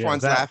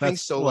Antoine's laughing.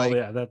 That's a little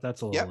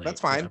late. That's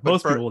fine. Yeah.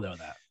 Most people know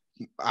that.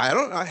 I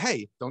don't know.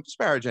 Hey, don't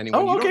disparage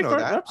anyone. You don't know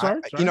that.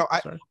 I'm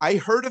sorry. I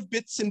heard of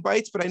bits and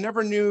bytes, but I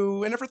never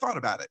thought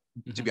about it,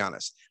 to be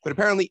honest. But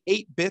apparently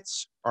 8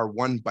 bits are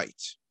 1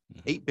 byte.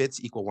 8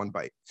 bits equal 1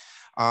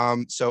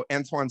 byte. So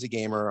Antoine's a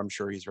gamer. I'm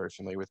sure he's very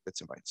familiar with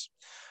bits and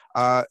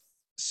bytes.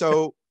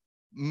 So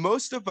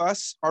most of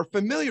us are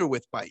familiar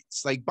with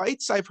bytes. Like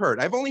bytes, I've heard.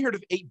 I've only heard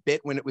of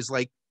 8-bit when it was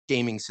like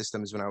gaming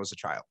systems when I was a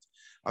child.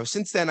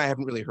 Since then, I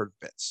haven't really heard of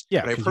bits.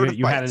 Yeah, but I've heard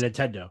you had a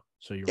Nintendo,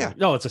 so you're right.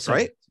 No, it's a Sega.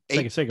 Right?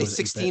 Sega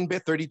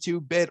 16-bit,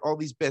 32-bit, all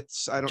these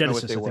bits. I don't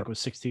Genesis, know what they were. I think it was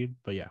 16,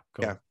 but yeah.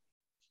 Yeah.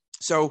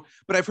 So,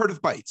 but I've heard of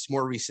bytes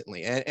more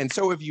recently. And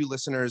so have you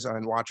listeners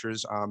and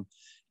watchers.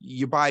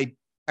 You buy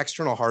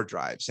external hard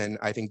drives, and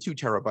I think 2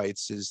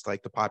 terabytes is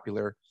like the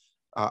popular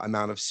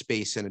amount of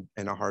space in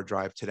a hard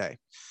drive today.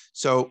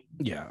 So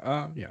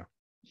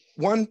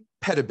 1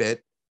 petabit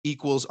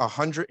equals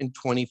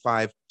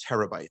 125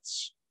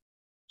 terabytes.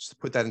 Just to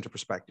put that into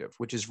perspective,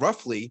 which is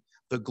roughly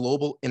the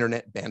global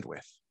internet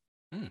bandwidth.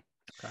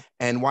 Okay.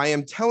 And why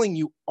I'm telling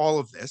you all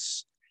of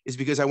this is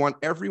because I want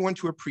everyone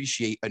to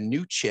appreciate a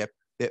new chip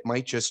that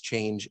might just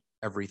change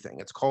everything.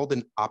 It's called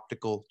an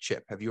optical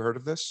chip. Have you heard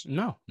of this?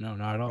 No, not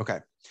at all. Okay.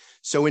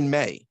 So in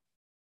May,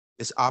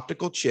 this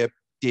optical chip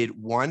did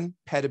 1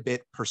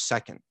 petabit per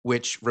second,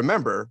 which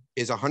remember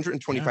is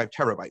 125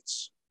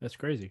 terabytes. That's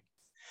crazy.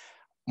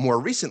 More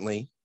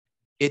recently,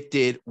 it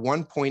did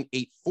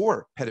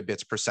 1.84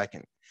 petabits per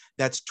second.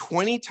 That's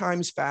 20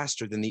 times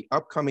faster than the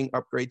upcoming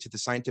upgrade to the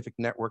scientific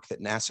network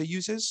that NASA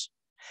uses,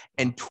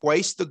 and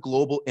twice the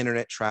global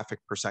internet traffic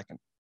per second.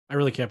 I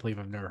really can't believe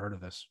I've never heard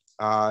of this.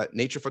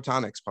 Nature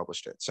Photonics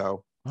published it,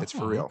 so it's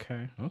for real.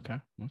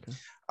 Okay.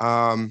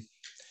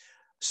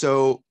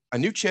 So a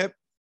new chip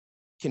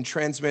can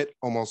transmit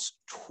almost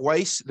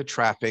twice the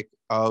traffic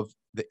of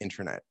the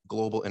internet,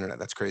 global internet.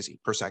 That's crazy,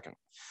 per second.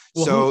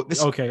 Well,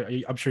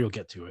 I'm sure you'll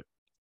get to it.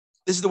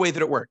 This is the way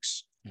that it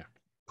works. Yeah.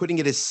 Putting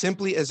it as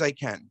simply as I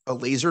can, a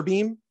laser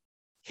beam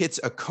hits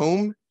a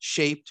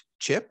comb-shaped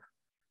chip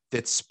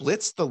that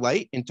splits the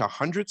light into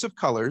hundreds of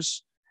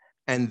colors,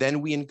 and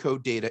then we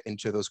encode data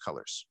into those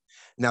colors.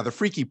 Now, the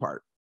freaky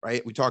part,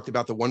 right? We talked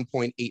about the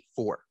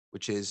 1.84,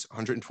 which is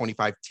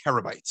 125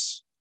 terabytes,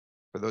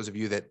 for those of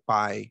you that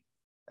buy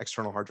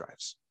external hard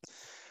drives.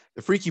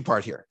 The freaky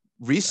part here,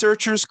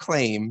 researchers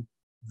claim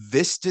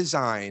this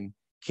design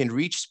can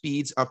reach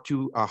speeds up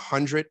to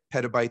 100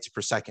 petabytes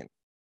per second.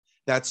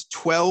 That's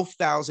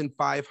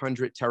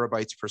 12,500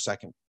 terabytes per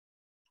second.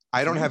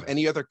 I don't have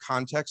any other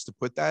context to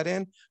put that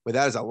in, but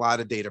that is a lot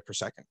of data per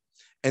second.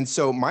 And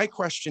so my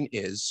question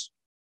is,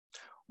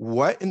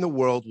 what in the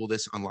world will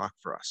this unlock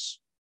for us?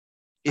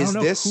 Is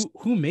this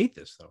who made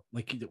this though?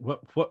 Like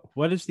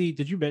what is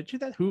did you mention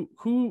that?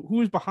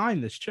 Who is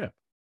behind this chip?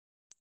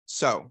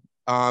 So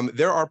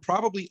there are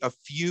probably a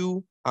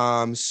few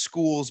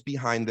schools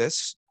behind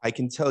this. I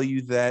can tell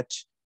you that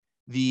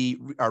the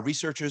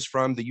researchers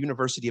from the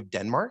University of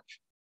Denmark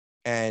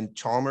and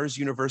Chalmers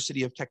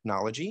University of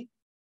Technology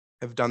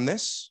have done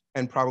this,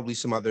 and probably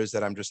some others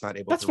that I'm just not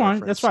able That's to fine.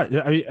 That's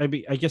reference. fine. I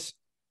mean, I guess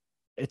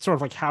it's sort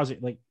of like how is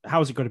it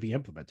going to be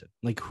implemented?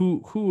 Like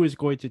who is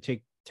going to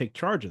take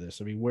charge of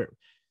this? I mean, where?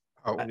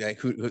 Oh, yeah,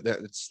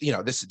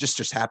 that's this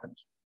just happened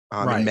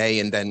in Right. May,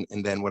 and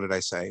then what did I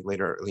say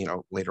later?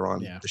 Later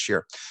on Yeah. this year.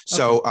 Okay.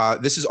 So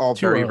this is all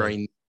Too very early.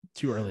 very.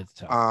 Too early to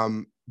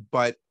tell.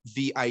 But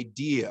the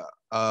idea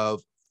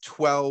of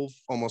 12,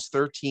 almost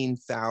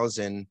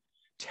 13,000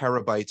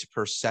 terabytes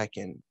per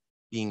second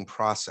being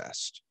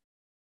processed,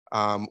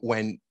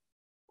 when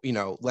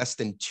less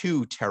than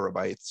 2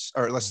 terabytes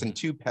or less than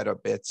 2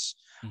 petabits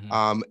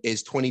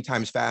is 20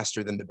 times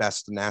faster than the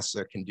best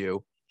NASA can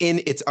do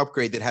in its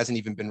upgrade that hasn't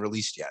even been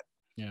released yet.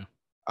 Yeah.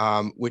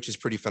 Which is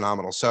pretty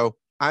phenomenal. So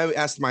I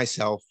asked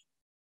myself,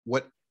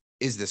 what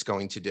is this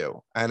going to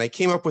do? And I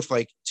came up with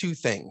like 2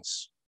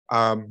 things.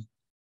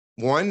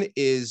 One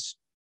is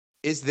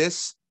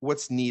this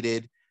what's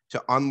needed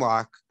to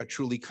unlock a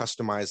truly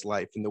customized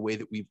life in the way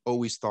that we've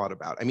always thought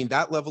about? I mean,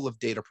 that level of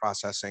data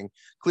processing,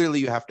 clearly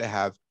you have to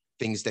have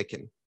things that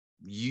can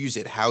use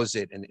it, house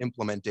it, and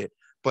implement it.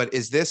 But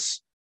is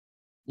this,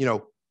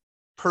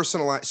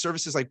 personalized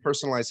services like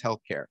personalized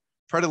healthcare?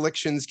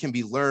 Predilections can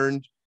be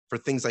learned for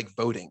things like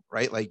voting,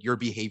 right? Like your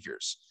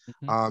behaviors.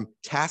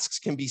 Tasks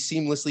can be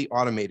seamlessly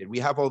automated. We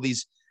have all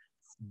these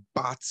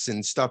bots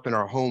and stuff in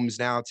our homes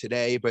now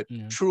today, but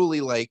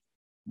truly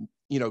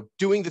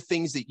doing the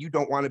things that you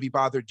don't want to be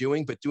bothered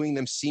doing, but doing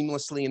them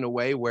seamlessly in a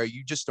way where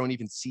you just don't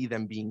even see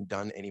them being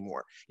done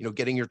anymore.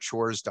 Getting your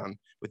chores done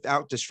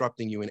without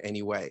disrupting you in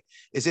any way.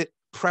 Is it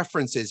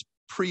preferences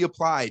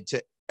pre-applied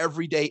to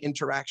everyday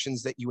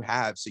interactions that you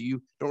have, so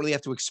you don't really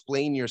have to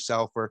explain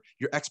yourself, or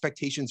your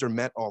expectations are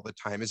met all the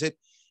time? Is it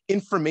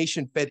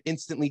information fed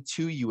instantly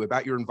to you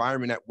about your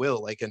environment at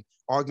will, like an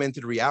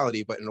augmented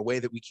reality, but in a way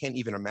that we can't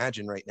even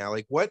imagine right now?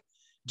 Like, what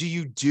do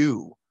you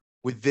do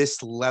with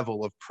this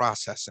level of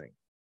processing?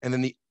 And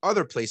then the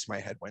other place my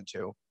head went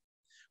to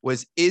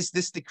was, is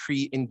this the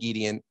key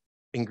ingredient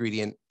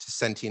to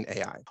sentient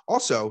AI?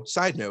 Also,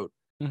 side note,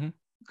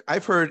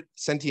 I've heard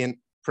sentient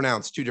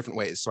pronounced 2 different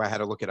ways, so I had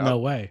to look it up. No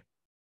way.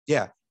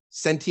 Yeah,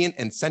 sentient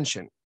and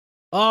sentient.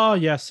 Oh,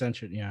 yes,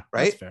 sentient. Yeah,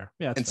 right. That's fair.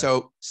 Yeah, and fair.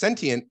 So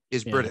sentient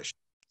is British,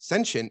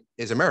 sentient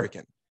is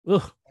American.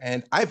 Ugh.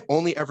 And I've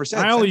only ever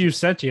said I only use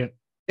sentient.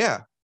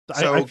 Yeah.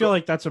 So I feel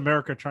like that's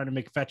America trying to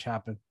make fetch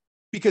happen.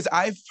 Because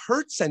I've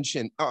heard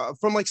sentient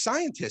from like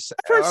scientists.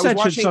 I've heard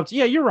sentient.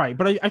 Yeah, you're right.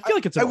 But I feel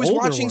like it's an older I was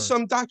watching word.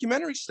 some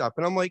documentary stuff,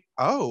 and I'm like,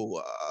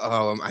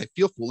 I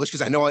feel foolish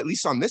because I know at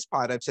least on this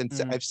pod I've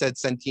said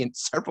sentient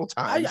several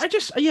times.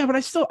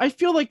 But I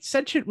feel like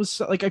sentient was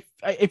like,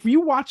 if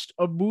you watched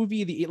a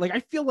movie, I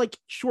feel like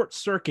Short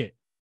Circuit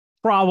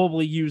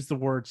probably used the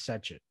word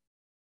sentient.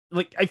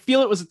 Like, I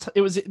feel it was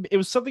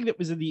something that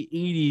was in the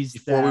 80s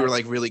before we were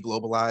like really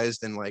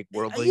globalized and like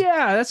worldly.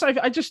 Yeah, that's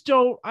I just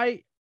don't.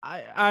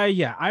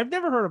 I've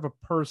never heard of a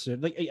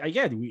person like,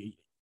 again,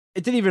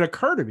 it didn't even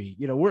occur to me.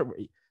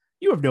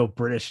 You have no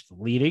British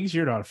leanings.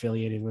 You're not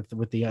affiliated with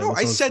the. No,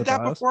 I said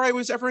that before I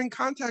was ever in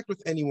contact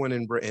with anyone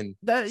in Britain.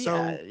 It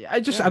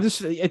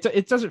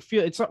doesn't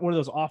feel. It's not one of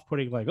those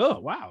off-putting like, oh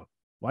wow,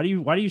 why do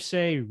you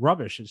say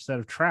rubbish instead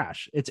of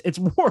trash? It's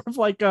more of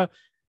like a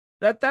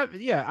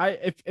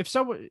if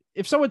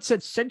someone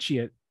said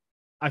sentient,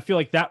 I feel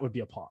like that would be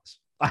a pause.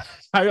 I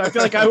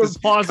feel like I would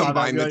pause on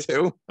that. Combine the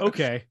two.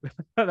 Okay,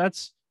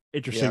 that's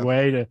interesting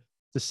way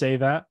to say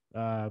that.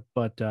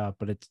 But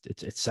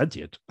it's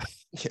sentient.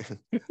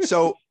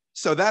 So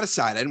that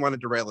aside, I didn't want to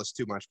derail us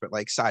too much, but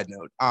like side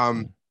note,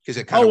 because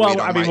it kind of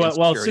weighed on my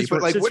insecurity.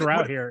 Since we're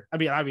out here,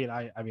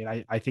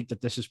 I think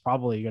that this is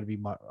probably going to be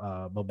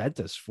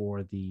momentous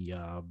for the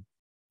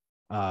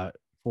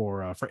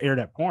for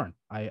internet porn.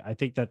 I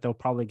think that they'll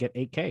probably get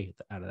 8K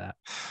out of that.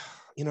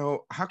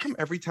 How come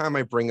every time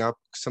I bring up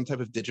some type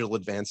of digital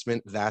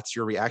advancement, that's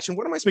your reaction?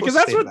 What am I supposed to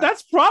say? Because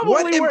that's probably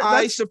what am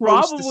I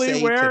supposed to say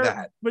to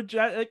that? Because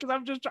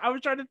I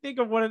was trying to think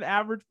of what an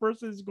average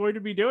person is going to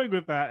be doing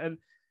with that, and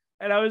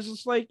I was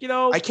just like,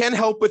 I can't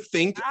help but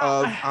think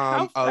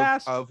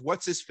of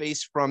what's his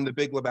face from The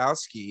Big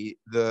Lebowski,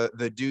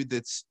 the dude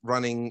that's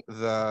running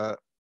the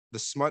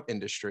smut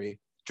industry,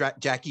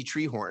 Jackie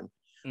Treehorn,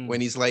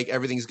 when he's like,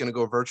 everything's going to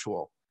go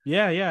virtual.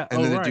 Yeah.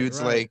 And then the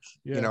dude's like,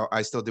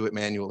 I still do it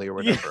manually or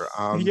whatever.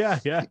 Yeah.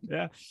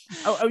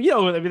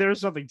 There's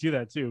something to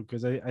that too,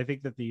 because I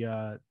think that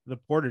the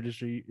porn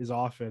industry is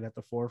often at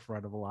the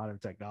forefront of a lot of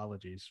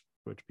technologies,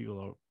 which people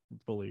don't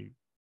fully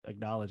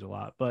acknowledge a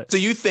lot. But so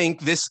you think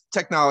this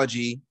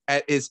technology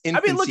at its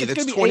infancy,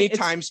 that's 20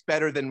 times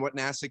better than what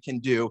NASA can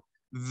do?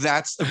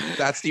 That's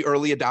the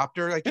early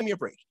adopter. Like, give me a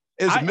break.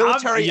 It's a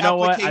military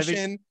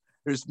application.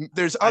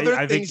 There's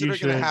other things that are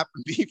going to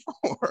happen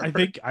before.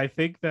 I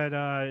think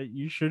that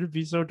you shouldn't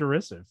be so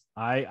derisive.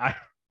 I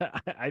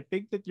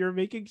think that you're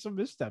making some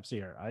missteps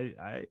here.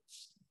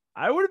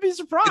 I wouldn't be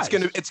surprised.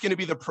 It's gonna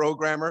be the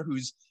programmer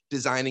who's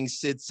designing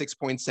Sid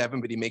 6.7,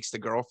 but he makes the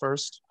girl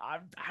first.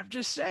 I'm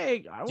just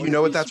saying. Do you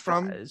know what that's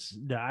from?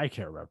 No, I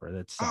can't remember.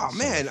 That's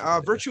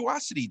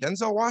Virtuosity,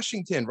 Denzel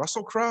Washington,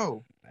 Russell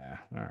Crowe. Yeah,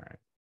 all right.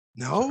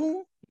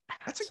 No.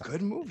 That's a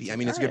good movie. I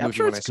mean, all it's a good right, I'm movie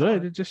sure when it's I saw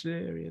good. it. It just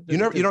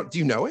Do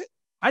you know it?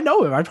 I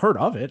know it. I've heard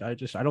of it. I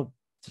don't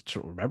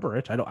remember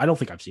it. I don't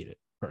think I've seen it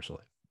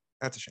personally.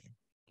 That's a shame.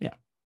 Yeah,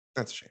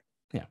 that's a shame.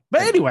 Yeah,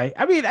 but anyway,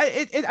 I mean,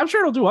 I'm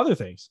sure it'll do other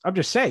things. I'm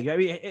just saying. I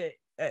mean,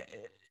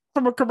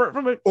 from a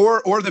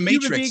or the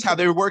Matrix, how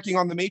they were working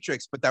on the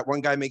Matrix, but that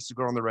one guy makes the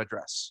girl in the red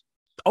dress.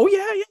 Oh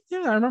yeah.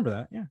 I remember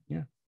that.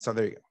 Yeah. So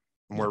there you go.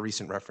 A more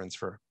recent reference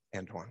for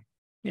Antoine.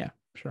 Yeah,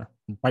 sure.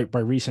 By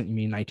recent, you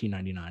mean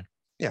 1999?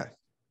 Yeah,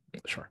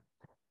 sure.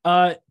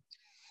 I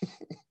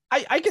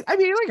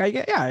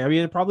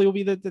mean, it probably will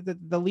be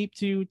the leap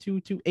to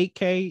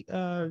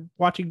 8K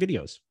watching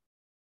videos.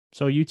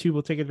 So YouTube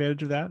will take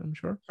advantage of that, I'm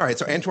sure. All right.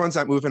 So Antoine's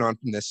not moving on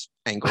from this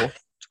angle.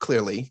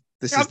 Clearly,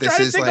 this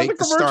is like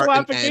the start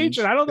and end.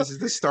 I don't know. This is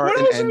the start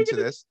and end to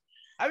this.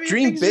 I mean,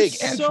 dream big,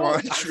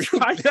 Antoine.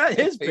 That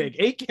is big.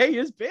 8K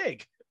is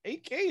big.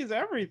 8K is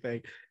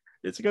everything.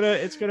 It's gonna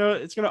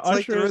usher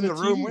like they're in the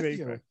room TV with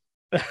you.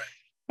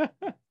 I'm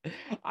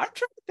trying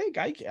to think.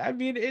 I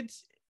mean,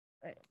 it's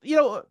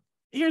will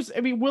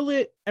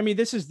it? I mean,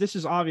 this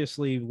is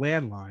obviously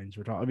landlines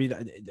we're talking. I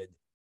mean,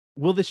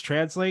 will this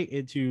translate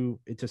into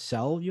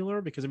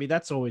cellular? Because I mean,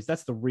 that's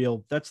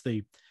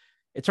the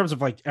in terms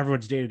of like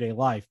everyone's day-to-day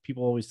life,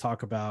 people always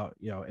talk about,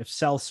 if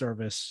cell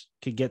service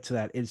can get to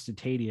that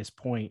instantaneous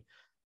point,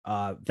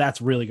 that's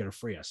really going to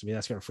free us. I mean,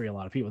 that's going to free a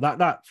lot of people.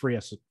 Not free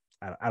us.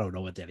 I don't know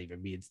what that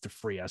even means, to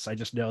free us. I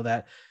just know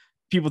that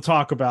people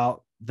talk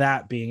about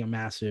that being a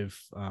massive,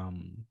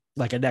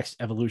 like a next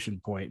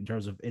evolution point in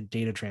terms of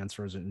data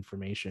transfers and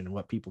information and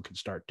what people can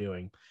start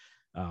doing.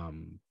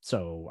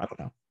 So I don't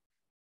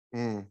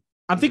know.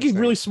 I'm thinking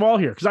really small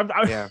here because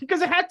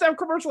because it has to have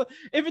commercial.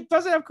 If it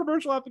doesn't have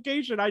commercial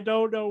application, I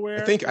don't know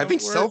where. I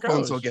think cell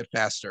phones will get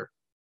faster.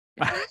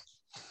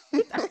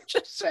 I'm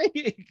just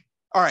saying.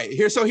 All right,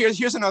 here's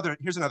another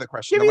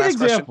question. Give me an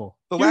example.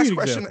 I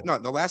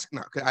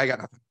got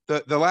nothing.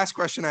 The last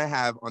question I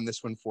have on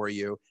this one for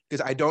you,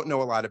 because I don't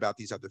know a lot about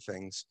these other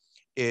things,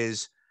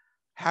 is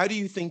how do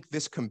you think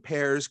this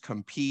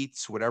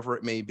competes, whatever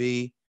it may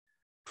be,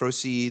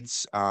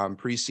 precedes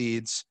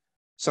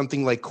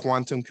something like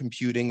quantum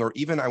computing, or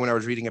even when I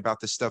was reading about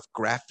this stuff,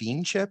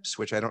 graphene chips,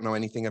 which I don't know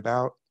anything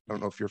about. I don't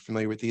know if you're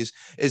familiar with these.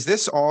 Is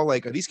this all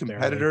like, are these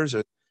competitors?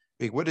 Or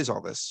like, what is all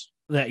this?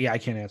 I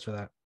can't answer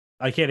that.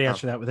 I can't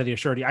answer that with any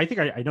assurity. I think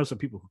I know some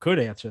people who could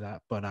answer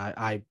that, but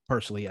I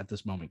personally at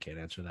this moment can't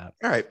answer that.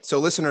 All right. So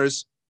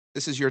listeners,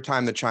 this is your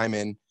time to chime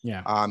in.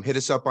 Yeah. Hit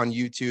us up on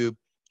YouTube,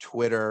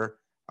 Twitter,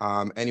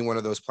 any one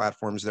of those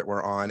platforms that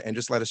we're on, and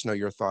just let us know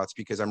your thoughts,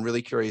 because I'm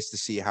really curious to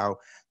see how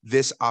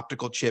this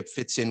optical chip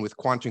fits in with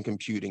quantum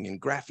computing and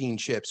graphene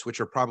chips,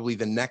 which are probably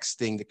the next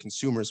thing that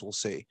consumers will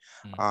see.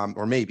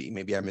 Or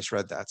maybe I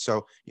misread that.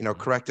 So,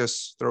 correct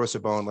us, throw us a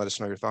bone, let us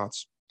know your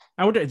thoughts.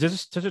 I wonder,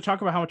 does it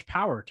talk about how much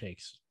power it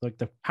takes, like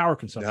the power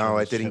consumption? No,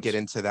 it didn't get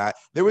into that.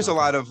 There was a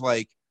lot of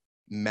like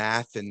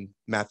math and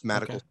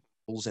mathematical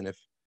tools, and if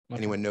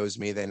anyone knows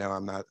me, they know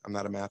I'm not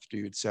a math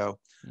dude. So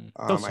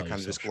I kind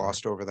of just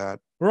glossed over that.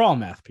 We're all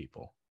math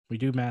people. We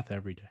do math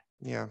every day.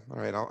 Yeah. All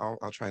right.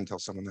 I'll try and tell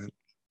someone that.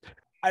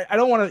 I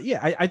don't want to. Yeah.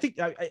 I think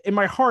in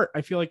my heart,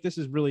 I feel like this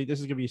is going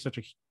to be such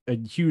a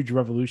huge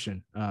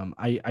revolution.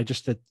 I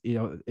just that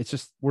it's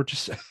just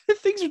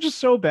things are just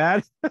so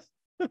bad.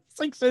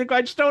 It's like cynical.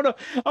 I just don't know.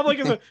 I'm like,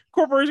 is a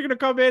corporation going to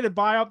come in and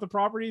buy up the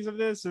properties of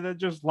this and then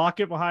just lock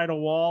it behind a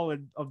wall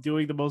and of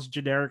doing the most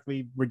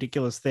generically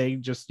ridiculous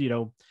thing? Just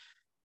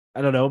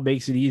I don't know,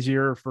 makes it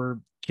easier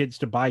for kids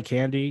to buy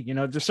candy,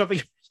 just something.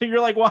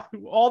 You're like, well,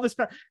 all this,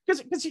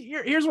 because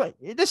here's what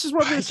this is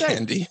what I'm going to say.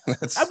 Candy. I'm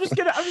just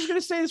gonna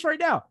say this right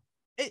now.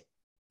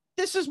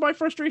 This is my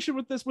frustration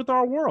with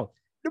our world.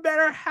 No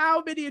matter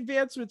how many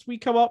advancements we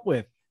come up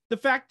with, the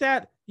fact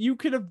that you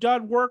could have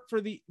done work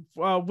for the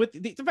fact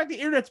the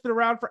internet's been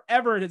around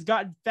forever and has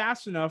gotten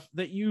fast enough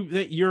that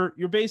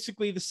you're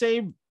basically the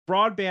same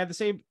broadband, the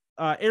same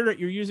internet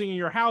you're using in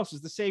your house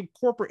is the same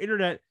corporate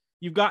internet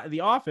you've got in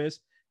the office.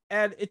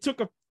 And it took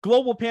a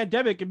global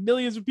pandemic and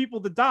millions of people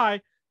to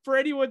die for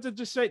anyone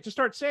to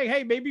start saying,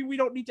 hey, maybe we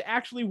don't need to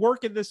actually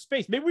work in this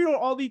space. Maybe we don't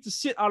all need to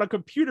sit on a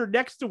computer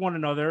next to one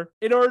another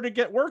in order to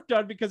get work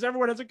done because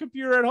everyone has a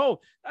computer at home.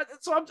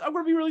 So I'm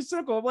going to be really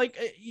cynical. I'm like,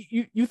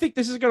 you think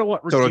this is going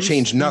to So it'll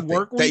change nothing.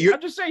 Work week?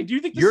 I'm just saying, do you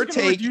think this is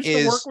going to reduce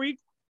the work week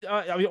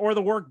or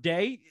the work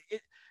day?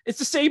 It's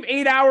the same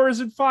 8 hours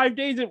in 5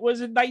 days it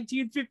was in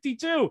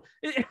 1952.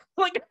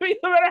 No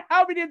matter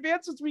how many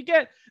advancements we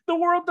get, the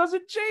world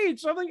doesn't change.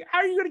 So I'm like, how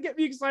are you going to get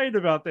me excited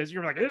about this?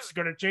 You're like, this is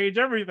going to change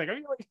everything. I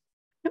mean, like,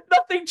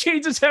 nothing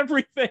changes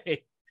everything.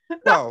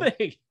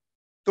 Nothing.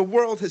 The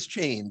world has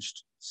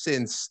changed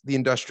since the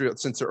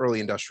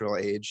early industrial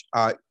age.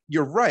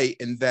 You're right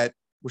in that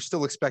we're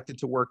still expected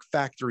to work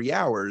factory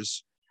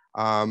hours,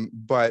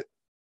 but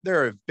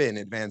there have been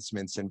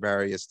advancements in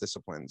various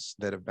disciplines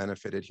that have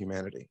benefited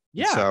humanity.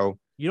 Yeah. So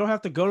you don't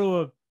have to go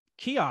to a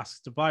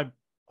kiosk to buy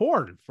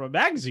porn from a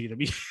magazine. I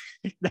mean,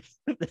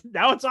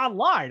 now it's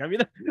online. I mean,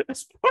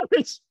 as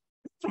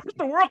far as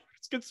the world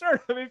is concerned.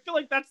 I mean, I feel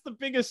like that's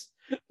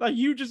the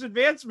hugest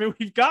advancement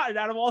we've gotten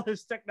out of all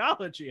this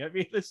technology. I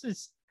mean,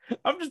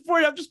 I'm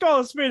just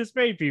calling a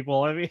spade,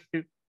 people. I mean,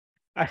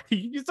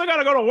 you still got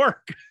to go to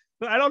work.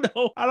 I don't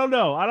know.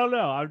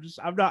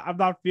 I'm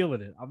not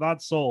feeling it. I'm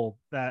not sold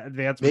that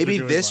advancements are Maybe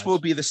doing this much. will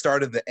be the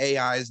start of the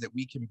AIs that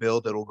we can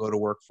build that'll go to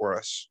work for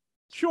us.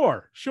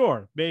 Sure,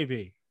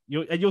 maybe.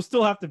 You'll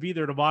still have to be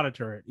there to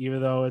monitor it, even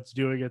though it's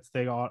doing its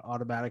thing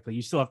automatically.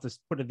 You still have to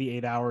put in the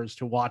 8 hours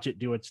to watch it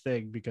do its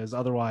thing, because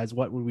otherwise,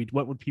 what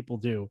would people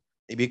do?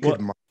 Maybe it could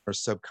monitor our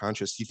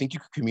subconscious. Do you think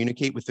you could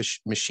communicate with the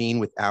machine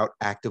without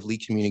actively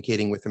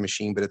communicating with the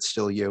machine, but it's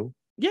still you?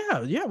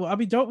 Yeah. Well, I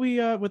mean, don't we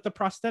with the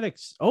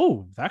prosthetics?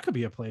 Oh, that could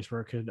be a place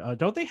where it could.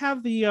 Don't they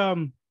have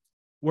the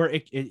where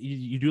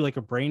you do like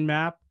a brain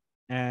map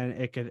and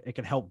it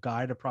could help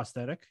guide a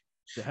prosthetic?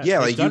 Yeah,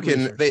 like you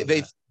can.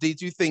 They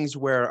do things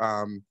where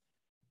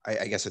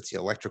I guess it's the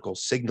electrical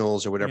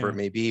signals or whatever it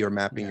may be, or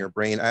mapping your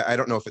brain. I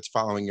don't know if it's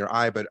following your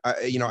eye, but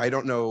I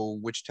don't know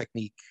which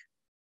technique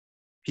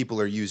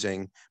people are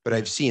using, but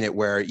I've seen it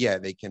where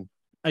they can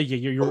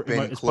open,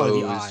 it's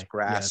close,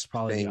 grasp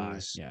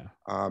things,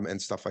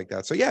 and stuff like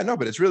that. So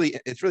but it's really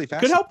fascinating.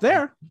 Could help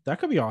there. That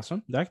could be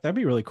awesome. That'd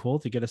be really cool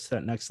to get us to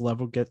that next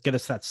level. Get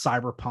us that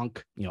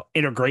cyberpunk,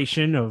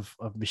 integration of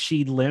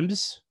machine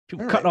limbs.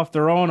 People cutting off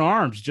their own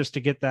arms just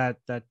to get that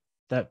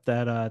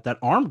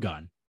arm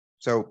gun.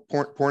 So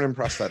porn and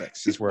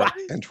prosthetics is where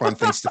Antoine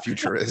thinks the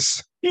future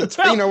is. That's,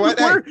 you know what?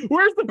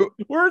 Where's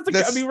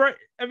the? I mean, right?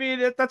 I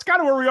mean, that's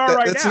kind of where we are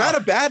right now. It's not a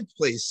bad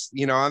place.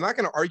 I'm not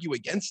going to argue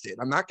against it.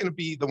 I'm not going to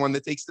be the one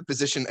that takes the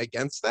position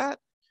against that.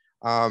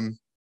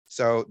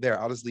 So there,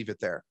 I'll just leave it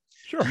there.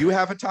 Sure. You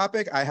have a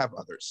topic. I have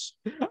others.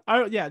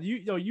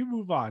 You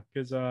move on,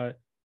 because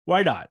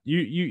why not?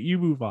 You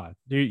move on.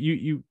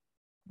 You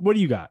what do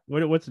you got?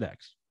 What's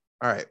next?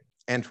 All right,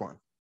 Antoine.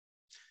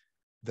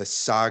 The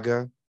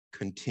saga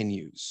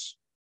continues.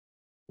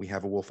 We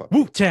have a wolf update.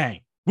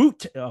 Wu-Tang.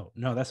 Oh,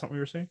 no, that's not what we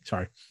were saying.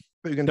 Sorry.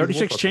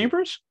 36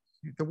 Chambers?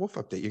 The wolf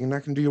update. You're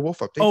not going to do your wolf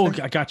update. Oh,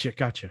 I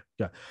gotcha.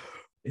 Yeah.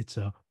 It's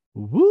a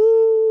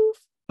wolf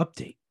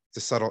update. It's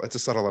a subtle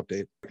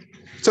update.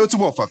 So it's a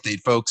wolf update,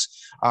 folks.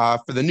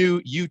 For the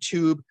new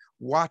YouTube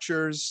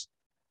watchers,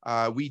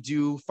 we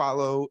do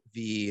follow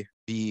the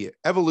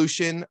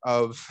evolution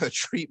of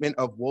treatment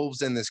of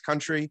wolves in this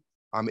country.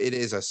 It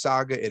is a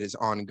saga. It is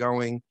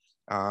ongoing.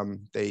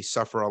 They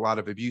suffer a lot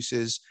of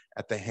abuses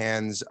at the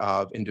hands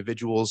of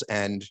individuals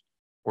and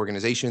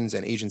organizations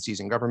and agencies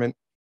in government.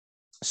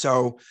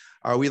 So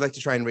we like to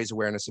try and raise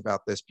awareness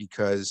about this,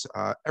 because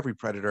every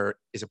predator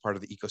is a part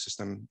of the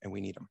ecosystem and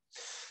we need them.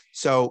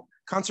 So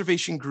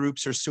conservation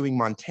groups are suing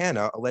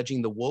Montana,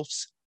 alleging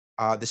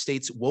the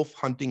state's wolf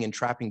hunting and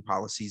trapping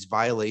policies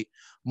violate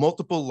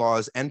multiple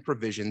laws and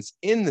provisions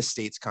in the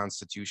state's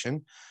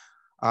constitution.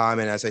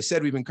 And as I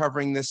said, we've been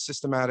covering this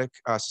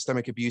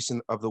systemic abuse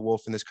of the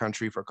wolf in this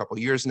country for a couple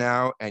of years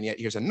now. And yet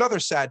here's another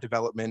sad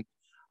development.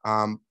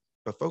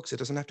 But folks, it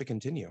doesn't have to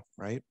continue,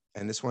 right?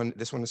 And this one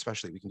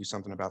especially, we can do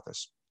something about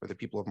this, or the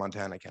people of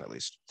Montana can at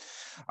least.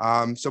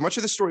 So much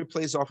of the story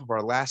plays off of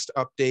our last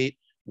update,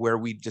 where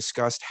we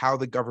discussed how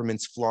the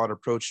government's flawed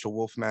approach to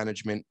wolf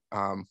management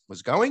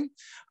was going.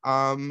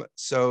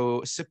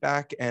 So sit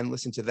back and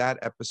listen to that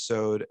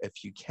episode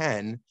if you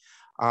can.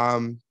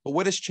 But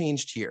what has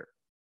changed here?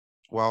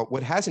 Well,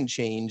 what hasn't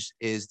changed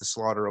is the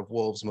slaughter of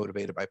wolves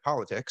motivated by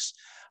politics.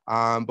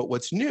 But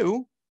what's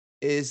new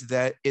is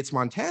that it's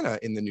Montana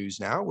in the news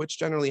now, which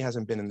generally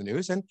hasn't been in the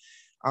news. And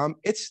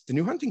it's the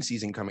new hunting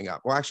season coming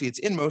up. Well, actually, it's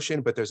in motion,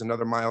 but there's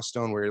another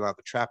milestone where you're allowed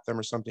to trap them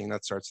or something, and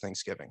that starts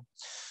Thanksgiving.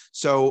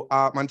 So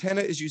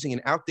Montana is using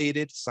an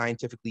outdated,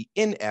 scientifically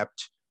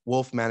inept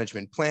wolf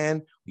management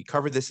plan. We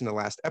covered this in the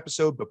last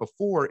episode, but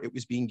before, it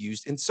was being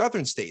used in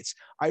southern states.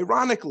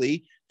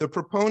 Ironically, the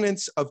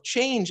proponents of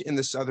change in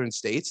the southern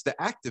states, the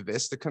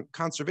activists, the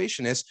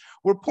conservationists,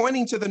 were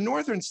pointing to the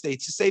northern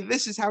states to say,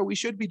 this is how we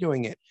should be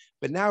doing it.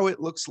 But now it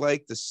looks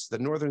like the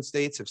northern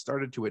states have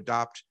started to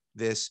adopt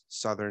this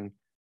southern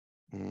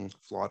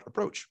flawed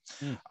approach.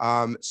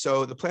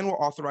 So the plan will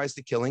authorize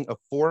the killing of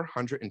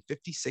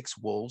 456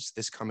 wolves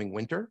this coming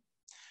winter,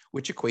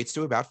 which equates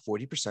to about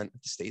 40%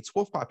 of the state's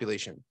wolf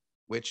population,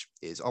 which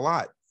is a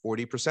lot.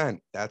 40%.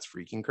 That's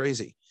freaking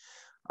crazy.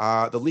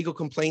 The legal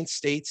complaint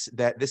states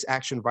that this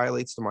action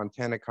violates the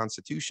Montana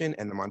Constitution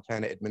and the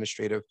Montana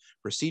Administrative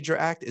Procedure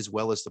Act, as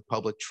well as the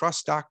public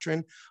trust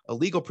doctrine, a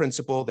legal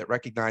principle that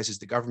recognizes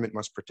the government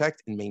must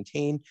protect and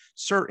maintain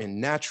certain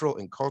natural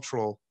and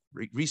cultural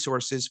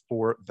resources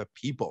for the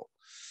people.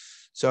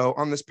 So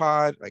on this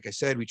pod, like I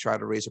said, we try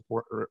to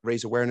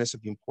raise awareness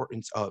of the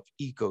importance of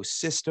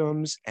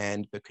ecosystems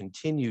and the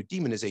continued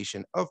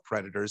demonization of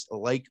predators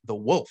like the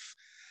wolf.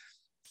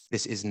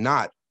 This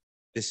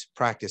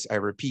practice, I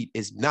repeat,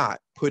 is not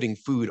putting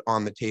food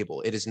on the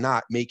table. It is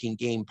not making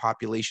game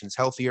populations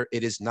healthier.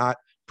 It is not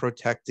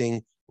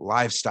protecting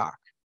livestock.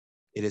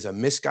 It is a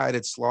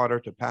misguided slaughter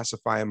to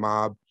pacify a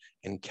mob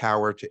and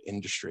cower to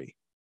industry.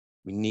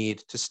 We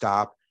need to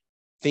stop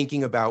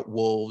thinking about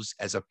wolves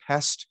as a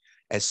pest,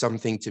 as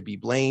something to be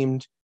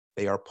blamed.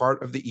 They are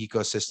part of the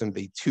ecosystem.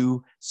 They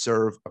too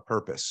serve a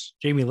purpose.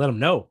 Jamie, let them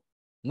know.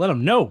 Let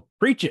them know.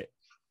 Preach it.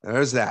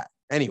 There's that.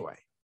 Anyway.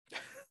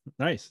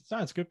 Nice.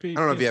 It's good. I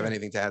don't know if you have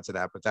anything to add to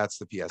that, but that's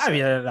the PSA. I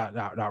mean,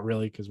 not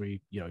really, because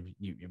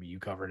you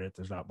covered it.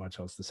 There's not much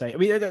else to say. I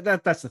mean,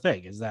 that's the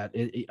thing, is that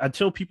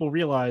until people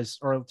realize,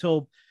 or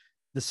until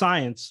the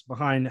science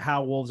behind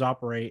how wolves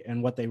operate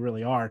and what they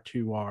really are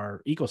to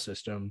our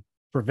ecosystem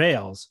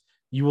prevails,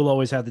 you will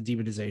always have the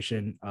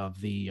demonization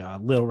of the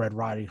Little Red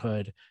Riding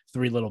Hood,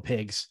 Three Little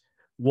Pigs,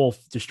 wolf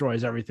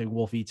destroys everything,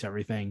 wolf eats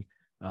everything,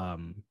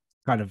 kind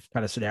of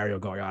scenario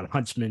going on.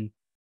 Huntsman,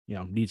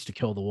 needs to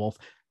kill the wolf.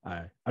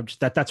 I'm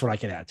just that's what I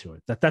can add to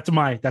it. That's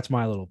my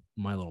little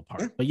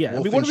part. Yeah. But yeah,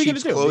 wolf I mean, what are we going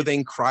to do?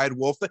 Clothing cried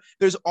wolf.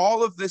 There's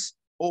all of this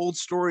old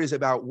stories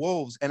about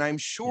wolves, and I'm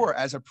sure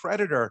as a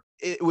predator,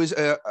 it was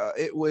an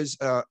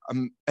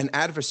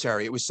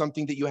adversary. It was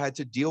something that you had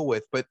to deal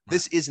with. But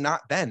this is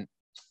not then.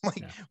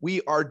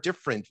 We are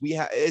different.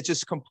 It's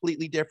just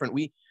completely different.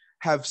 We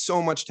have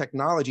so much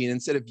technology, and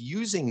instead of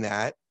using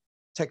that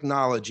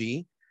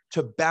technology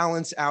to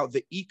balance out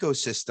the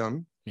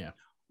ecosystem,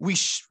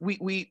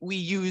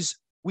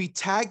 we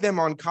tag them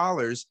on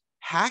collars,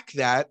 hack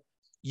that,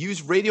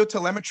 use radio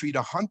telemetry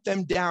to hunt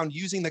them down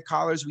using the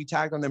collars we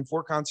tagged on them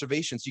for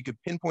conservation, so you could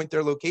pinpoint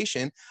their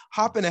location,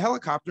 hop in a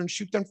helicopter and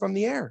shoot them from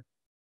the air.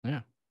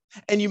 Yeah.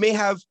 And you may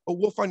have a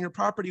wolf on your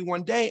property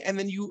one day, and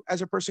then you,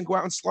 as a person, go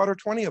out and slaughter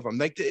 20 of them.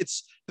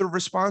 The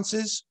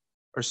responses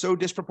are so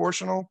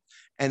disproportional.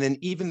 And then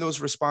even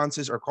those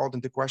responses are called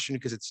into question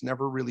because it's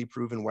never really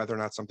proven whether or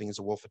not something is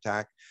a wolf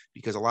attack,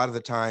 because a lot of the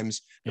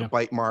times the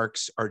bite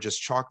marks are just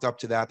chalked up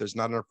to that. There's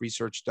not enough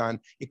research done.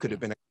 It could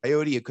have been a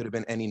coyote. It could have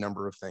been any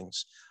number of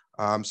things.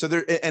 So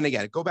there, and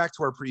again, go back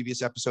to our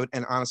previous episode,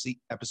 and honestly,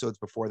 episodes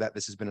before that,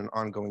 this has been an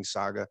ongoing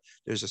saga.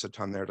 There's just a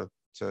ton there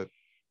to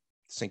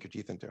sink your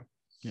teeth into.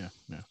 Yeah.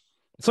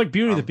 It's like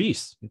Beauty and the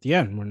Beast at the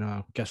end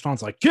when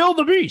Gaston's like, kill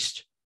the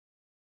beast.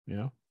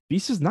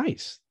 Beast is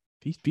nice.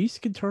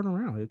 Beast can turn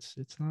around. It's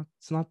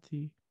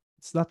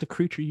not the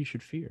creature you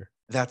should fear.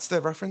 That's the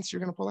reference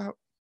you're gonna pull out?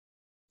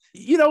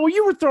 When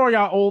you were throwing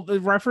out old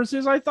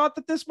references, I thought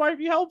that this might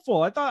be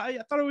helpful. I thought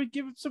it would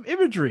give some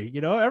imagery.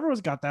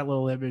 Everyone's got that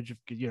little image of,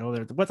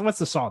 what's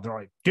the song? They're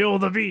like, kill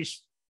the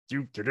beast.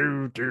 Do do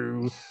do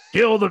do.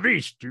 Kill the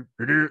beast. Do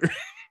do do.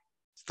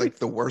 It's like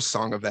the worst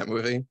song of that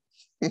movie.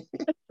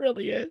 It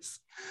really is.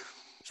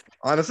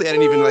 Honestly, I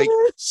didn't even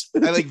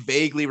I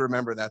vaguely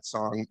remember that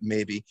song.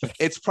 Maybe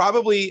it's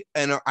probably,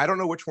 and I don't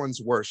know which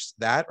one's worse,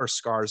 that or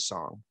Scar's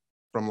song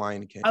from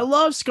Lion King. I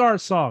love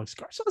Scar's song.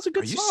 Scar's song is a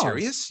good song. Are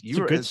you serious? It's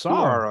a good song. You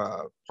are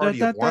a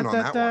party of one on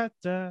that one.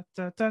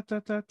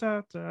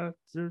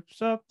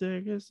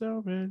 Something is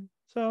something.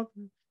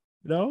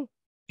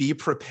 Be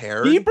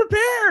prepared. Be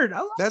prepared.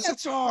 I love that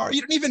song. Hard.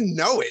 You don't even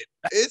know it.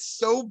 It's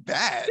so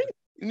bad.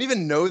 You didn't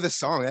even know the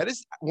song. That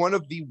is one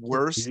of the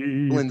worst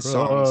villain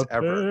songs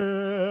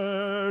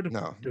ever.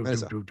 No, that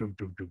is a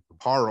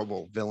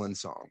horrible villain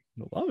song.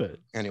 I love it.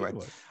 Anyway,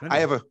 I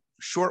have a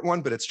short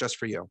one, but it's just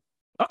for you.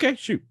 Okay,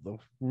 shoot.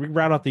 We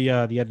round out the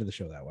end of the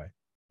show that way.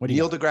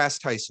 Neil deGrasse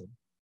Tyson.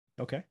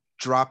 Okay.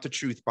 Dropped a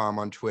truth bomb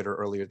on Twitter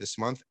earlier this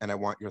month, and I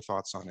want your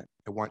thoughts on it.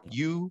 I want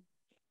you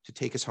to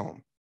take us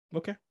home.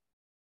 Okay.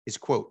 His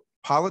quote: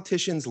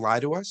 politicians lie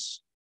to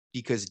us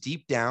because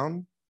deep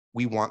down,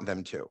 we want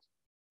them to.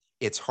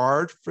 It's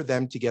hard for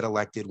them to get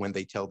elected when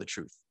they tell the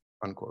truth,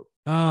 unquote.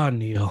 Ah,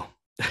 Neil.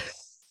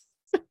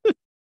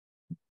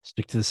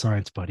 Stick to the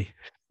science, buddy.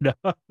 No.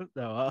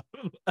 I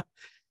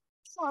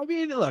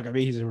mean, look,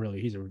 he's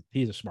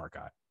a smart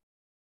guy.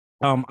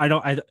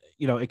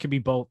 It could be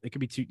both. It could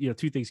be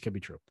two things can be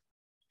true.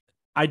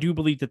 I do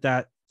believe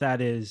that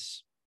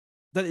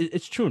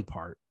it's true in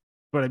part,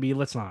 but I mean,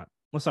 let's not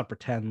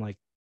pretend like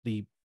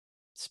the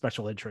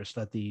special interest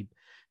that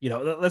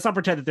let's not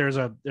pretend that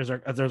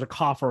there's a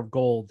coffer of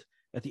gold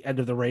at the end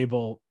of the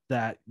rainbow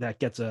that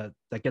gets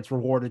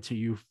rewarded to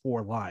you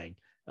for lying.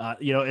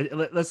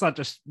 Let's not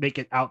just make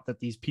it out that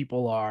these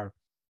people are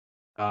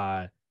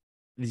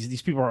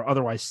these people are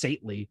otherwise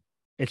saintly.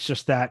 It's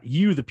just that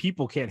the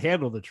people can't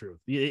handle the truth.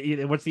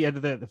 What's the end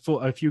of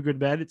a few good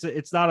men?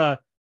 It's not a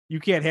you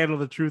can't handle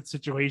the truth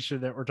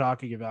situation that we're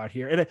talking about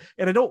here, and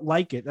I don't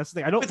like it. That's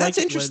the thing. I don't. But that's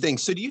interesting.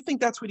 So do you think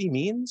that's what he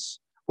means?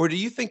 Or do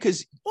you think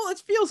it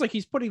feels like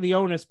he's putting the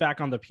onus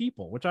back on the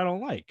people, which I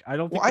don't like. I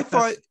don't think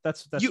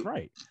that's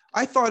right.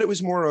 I thought it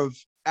was more of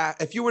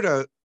if you were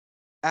to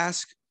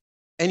ask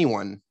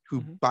anyone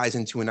who buys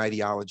into an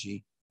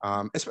ideology,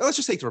 let's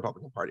just take the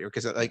Republican Party,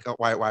 because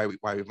why are we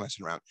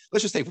messing around?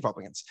 Let's just take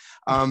Republicans.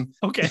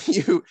 Okay.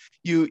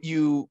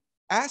 You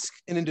ask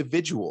an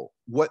individual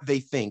what they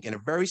think in a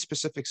very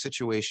specific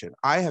situation.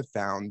 I have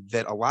found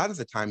that a lot of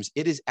the times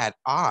it is at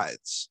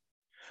odds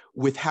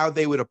with how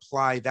they would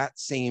apply that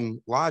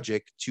same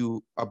logic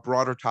to a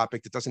broader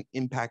topic that doesn't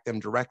impact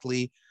them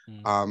directly,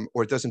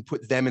 or it doesn't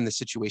put them in the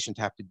situation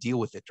to have to deal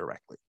with it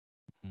directly.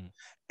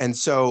 And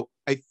so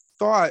I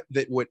thought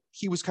that what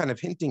he was kind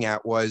of hinting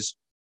at was,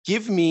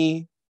 give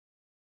me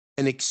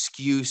an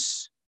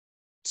excuse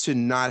to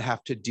not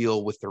have to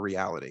deal with the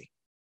reality.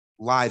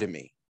 Lie to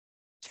me.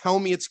 Tell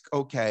me it's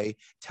okay.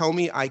 Tell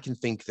me I can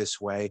think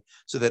this way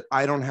so that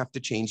I don't have to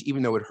change,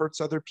 even though it hurts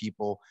other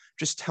people.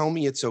 Just tell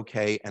me it's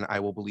okay, and I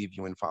will believe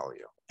you and follow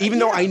you. Even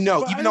though I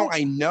know,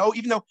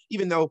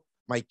 even though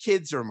my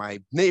kids or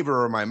my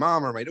neighbor or my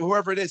mom or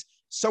whoever it is,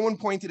 someone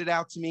pointed it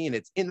out to me, and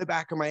it's in the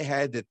back of my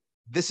head that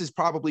this is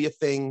probably a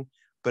thing,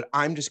 but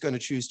I'm just going to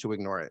choose to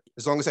ignore it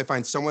as long as I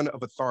find someone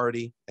of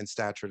authority and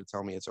stature to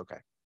tell me it's okay.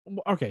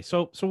 Okay,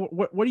 so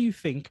what do you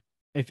think?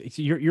 If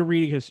you're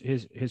reading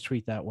his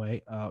tweet that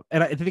way,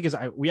 and the thing is,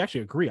 we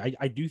actually agree.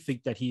 I do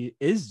think that he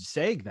is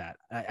saying that.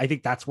 I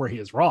think that's where he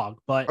is wrong.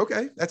 But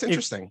okay, that's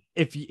interesting.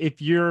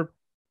 If you're,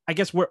 I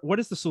guess, what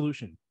is the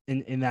solution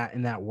in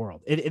that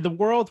world? In the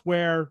world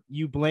where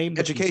you blame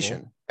the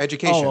education.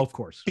 Oh, of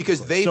course,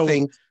 because they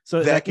think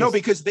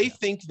because they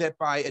think that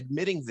by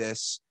admitting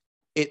this,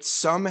 it is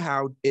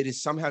somehow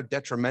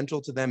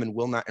detrimental to them and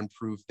will not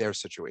improve their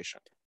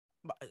situation.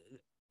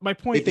 My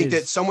point they think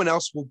that someone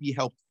else will be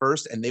helped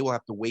first and they will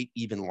have to wait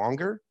even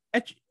longer,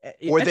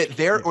 or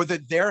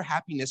that their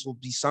happiness will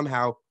be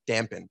somehow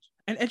dampened.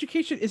 And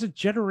education is a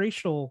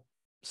generational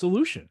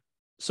solution.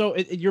 So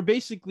you're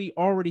basically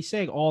already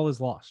saying all is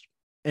lost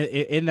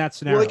in that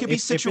scenario. Well, it could be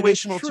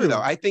situational too,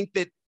 though. I think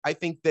that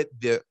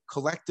the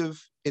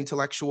collective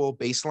intellectual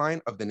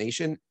baseline of the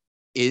nation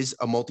is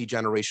a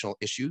multi-generational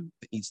issue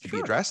that needs to be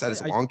addressed. That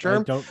is long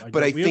term.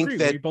 But I think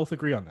that we both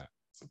agree on that.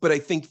 But I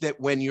think that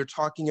when you're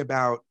talking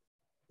about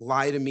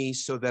lie to me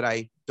so that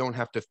I don't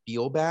have to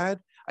feel bad,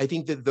 I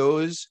think that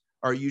those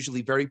are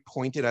usually very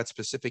pointed at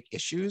specific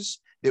issues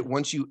that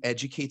once you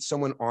educate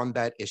someone on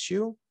that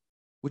issue,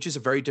 which is a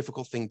very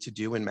difficult thing to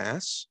do in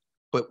mass,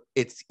 but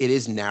it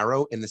is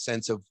narrow in the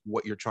sense of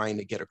what you're trying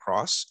to get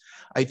across.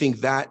 I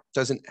think that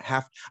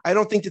I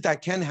don't think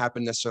that can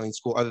happen necessarily in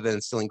school other than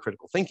instilling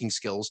critical thinking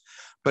skills,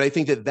 but I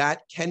think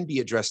that can be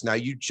addressed now.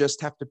 You just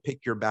have to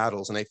pick your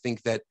battles. And I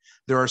think that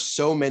there are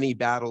so many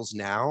battles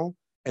now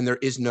and there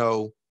is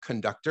no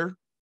conductor,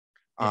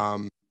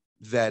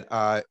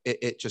 that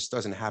it just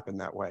doesn't happen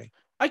that way.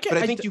 I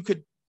think you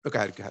could.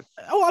 Okay, go ahead.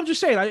 Oh, I'm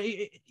just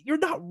saying, you're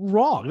not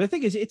wrong. The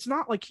thing is, it's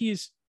not like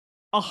he's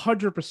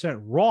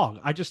 100% wrong.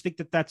 I just think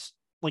that that's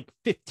like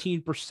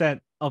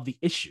 15% of the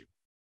issue.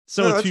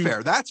 So no, that's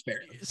fair. That's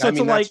fair. So I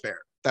mean, that's fair.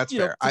 That's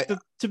fair.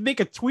 To make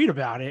a tweet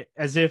about it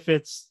as if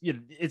it's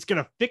it's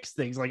gonna fix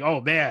things. Like,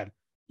 oh man,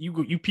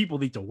 you people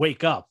need to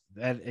wake up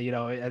and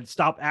and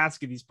stop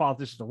asking these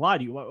politicians to lie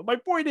to you. My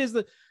point is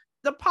that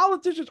the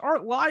politicians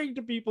aren't lying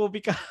to people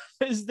because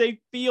they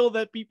feel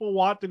that people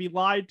want to be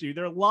lied to.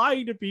 They're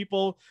lying to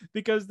people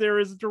because there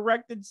is a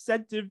direct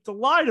incentive to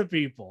lie to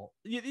people.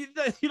 Like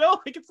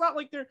it's not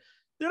like they're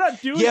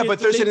not doing it. Yeah, but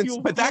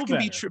that can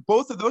be true.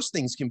 Both of those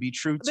things can be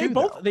true too.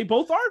 They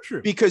both are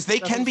true because they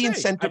can be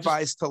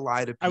incentivized to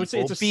lie to people. I would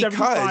say it's a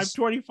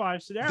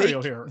 75-25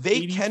 scenario here.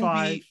 They can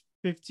be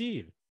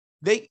 15.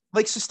 They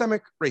like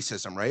systemic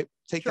racism, right?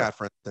 Take that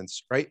for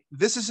instance, right?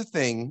 This is a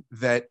thing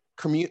that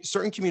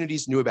certain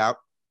communities knew about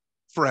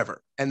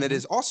forever. And that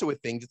is also a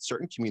thing that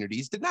certain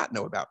communities did not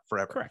know about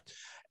forever. Correct.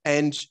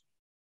 And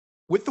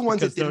with the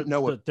ones that didn't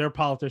know their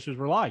politicians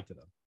were lying to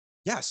them.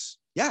 Yes.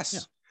 Yeah.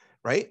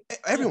 Right?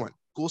 Everyone,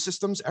 school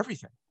systems,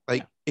 everything.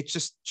 Like it's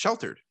just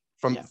sheltered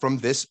from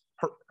this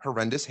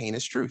horrendous,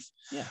 heinous truth.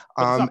 Yeah.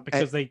 But it's not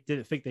because they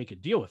didn't think they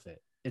could deal with it.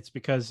 It's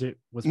because it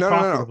was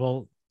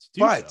profitable.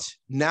 But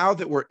now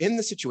that we're in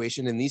the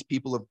situation and these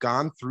people have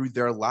gone through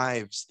their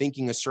lives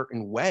thinking a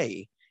certain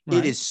way,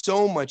 it is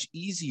so much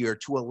easier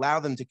to allow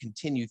them to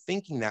continue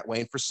thinking that way.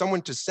 And for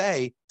someone to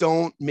say,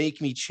 don't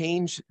make me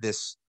change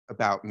this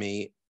about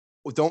me,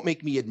 or don't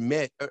make me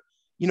admit,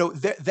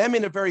 them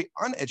in a very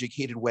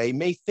uneducated way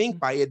may think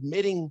by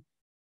admitting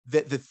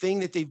that the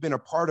thing that they've been a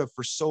part of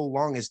for so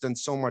long has done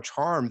so much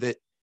harm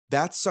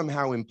that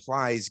somehow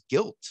implies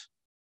guilt.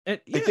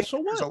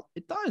 So what?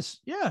 It does.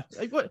 Yeah.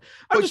 But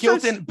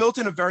built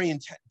in a very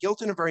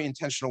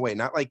intentional way,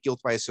 not like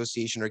guilt by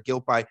association or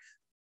guilt by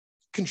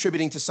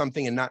contributing to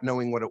something and not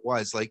knowing what it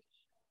was. Like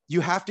you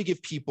have to give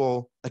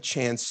people a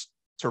chance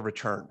to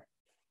return.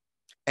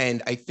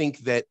 And I think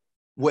that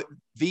what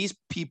these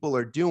people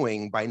are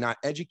doing by not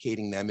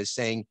educating them is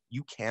saying,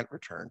 you can't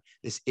return.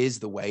 This is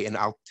the way. And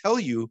I'll tell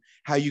you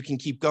how you can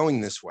keep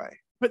going this way.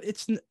 But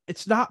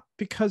it's not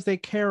because they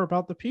care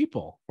about the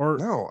people or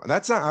no,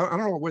 that's not, I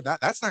don't know where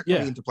that's not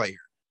coming into play here.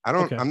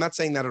 I'm not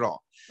saying that at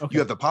all. Okay. You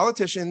have the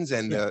politicians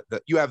and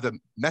you have the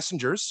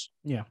messengers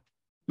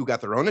who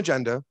got their own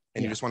agenda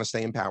and you just want to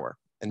stay in power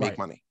and make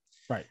money.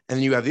 Right. And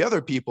then you have the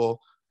other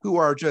people who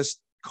are just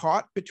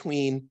caught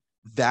between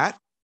that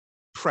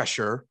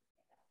pressure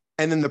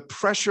and then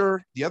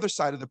the other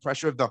side of the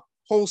pressure of the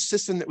whole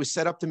system that was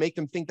set up to make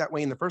them think that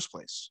way in the first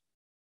place.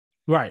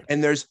 Right.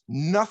 And there's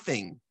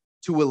nothing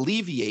to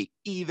alleviate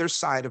either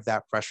side of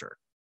that pressure.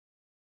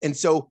 And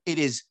so it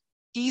is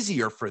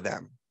easier for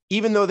them,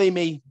 even though they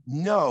may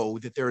know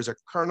that there is a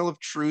kernel of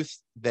truth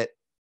that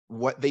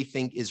what they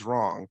think is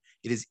wrong,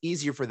 it is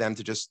easier for them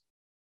to just,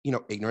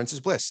 ignorance is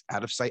bliss,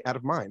 out of sight, out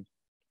of mind.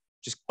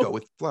 Just go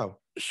with the flow.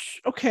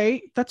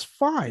 Okay, that's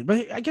fine.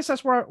 But I guess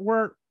that's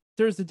where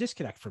there's the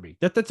disconnect for me.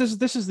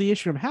 This is the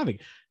issue I'm having.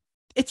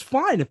 it's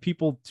fine if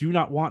people do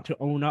not want to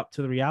own up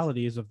to the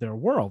realities of their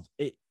world.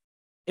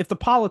 If the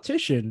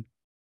politician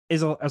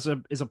is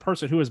a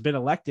person who has been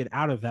elected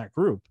out of that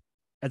group,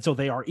 and so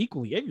they are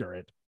equally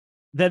ignorant,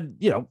 then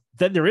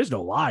then there is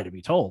no lie to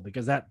be told,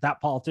 because that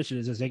politician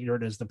is as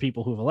ignorant as the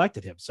people who've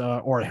elected him. So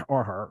or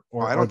her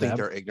or I don't or think them.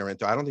 they're ignorant,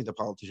 though. I don't think the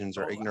politicians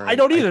are ignorant. I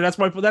don't either. That's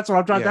what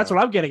I'm trying. Yeah. That's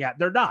what I'm getting at.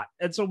 They're not.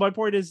 And so my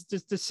point is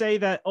just to say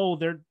that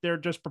they're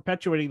just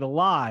perpetuating the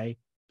lie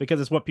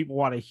because it's what people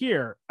want to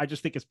hear. I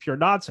just think it's pure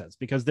nonsense,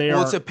 because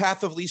it's a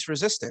path of least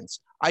resistance.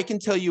 I can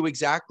tell you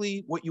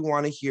exactly what you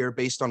want to hear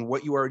based on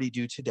what you already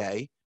do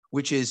today,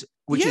 which is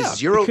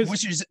zero,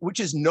 which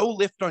is no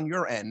lift on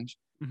your end.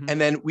 Mm-hmm.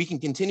 And then we can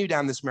continue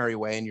down this merry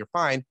way and you're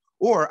fine.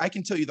 Or I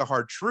can tell you the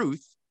hard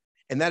truth,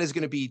 and that is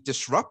going to be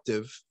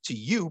disruptive to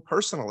you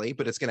personally,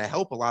 but it's going to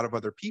help a lot of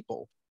other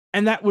people.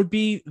 And that would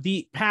be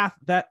the path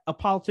that a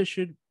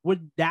politician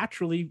would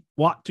naturally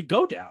want to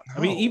go down. I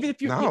mean, even if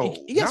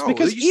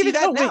because you see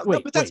that now.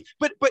 Wait, but it's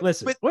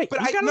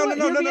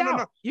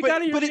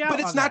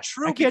not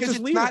true, because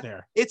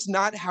it's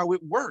not how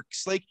it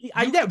works. Like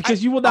I know,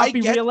 because you will not be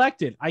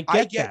reelected. I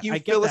get that,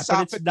 but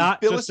it's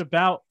not just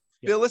about.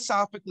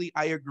 Philosophically,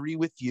 I agree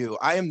with you.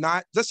 I am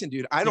not, listen,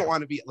 dude, I don't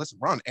want to be, listen,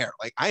 we're on air.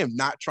 Like, I am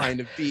not trying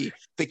to be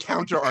the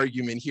counter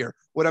argument here.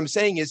 What I'm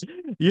saying is,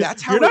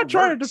 that's how you're not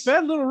trying to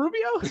defend little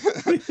Rubio.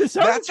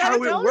 That's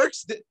how it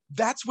works.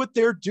 That's what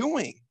they're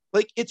doing.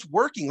 Like, it's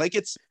working. Like,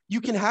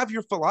 you can have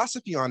your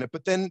philosophy on it,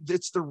 but then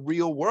it's the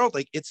real world.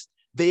 Like,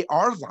 they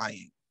are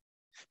lying.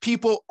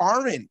 People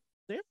aren't.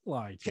 They're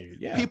lying to you.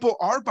 Yeah. People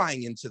are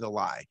buying into the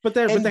lie. But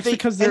that's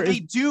because they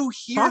do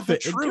hear the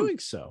truth. Doing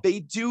so.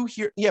 They do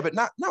hear, but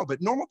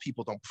normal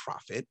people don't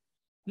profit.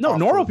 No,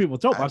 normal people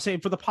don't. I'm saying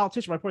for the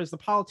politician, my point is the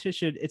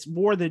politician, it's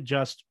more than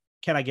just,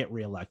 can I get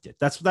reelected?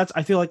 That's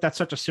I feel like that's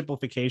such a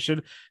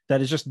simplification that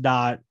is just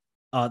not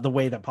the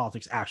way that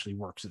politics actually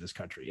works in this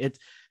country.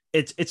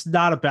 It's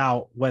not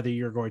about whether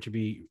you're going to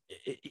be,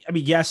 I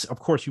mean, yes, of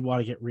course you want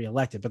to get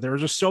reelected, but there are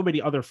just so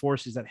many other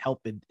forces that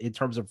help in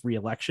terms of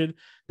reelection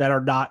that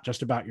are not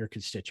just about your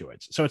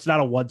constituents. So it's not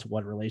a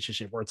one-to-one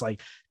relationship where it's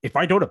like, if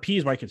I don't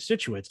appease my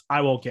constituents, I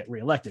won't get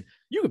reelected.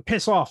 You can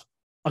piss off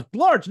a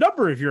large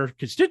number of your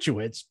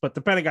constituents, but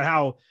depending on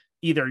how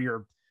either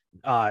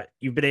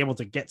you've been able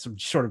to get some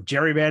sort of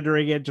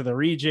gerrymandering into the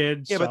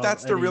region. Yeah, but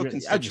that's the real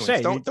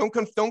constituents. Don't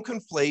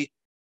conflate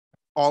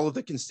all of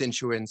the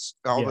constituents,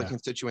 the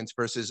constituents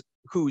versus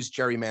who's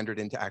gerrymandered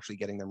into actually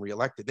getting them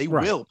reelected. They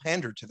will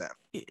pander to them.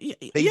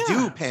 They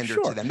do pander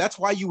to them. That's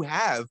why you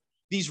have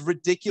these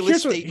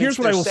ridiculous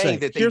statements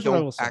saying that they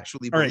don't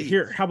actually believe. All right,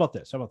 here, how about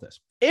this?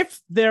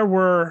 If there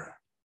were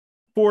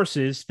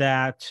forces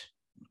that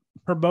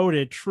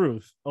promoted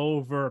truth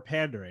over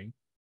pandering,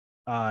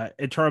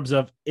 in terms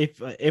of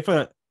if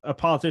a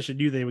politician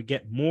knew they would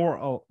get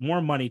more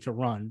money to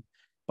run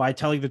by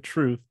telling the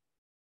truth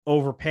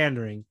over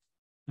pandering,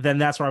 then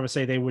that's where I would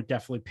say they would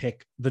definitely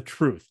pick the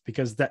truth,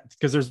 because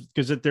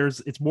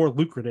it's more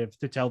lucrative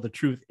to tell the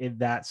truth in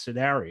that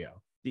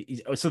scenario.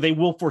 So they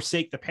will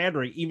forsake the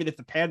pandering, even if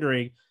the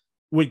pandering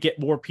would get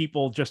more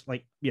people, just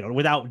like,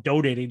 without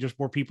donating, just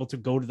more people to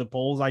go to the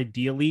polls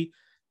ideally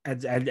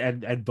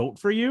and vote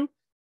for you.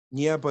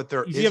 Yeah, but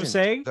you see what I'm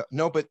saying?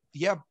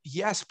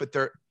 Yes, but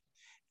there,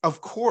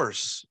 of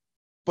course,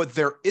 but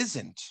there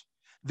isn't.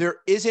 There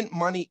isn't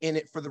money in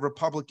it for the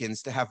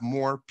Republicans to have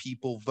more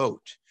people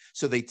vote.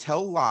 So they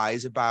tell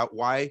lies about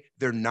why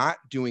they're not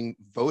doing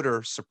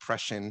voter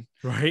suppression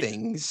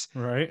things.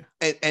 Right.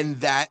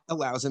 And that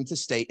allows them to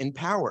stay in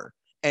power.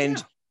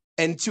 And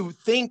to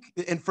think,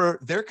 and for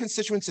their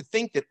constituents to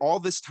think that all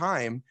this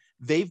time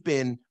they've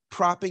been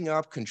propping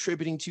up,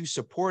 contributing to,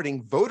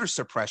 supporting voter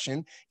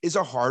suppression is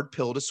a hard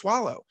pill to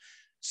swallow.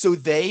 So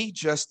they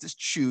just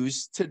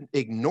choose to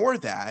ignore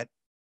that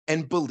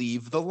and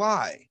believe the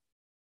lie.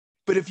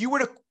 But if you were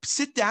to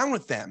sit down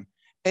with them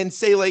and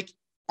say, like,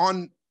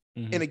 in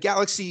a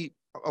galaxy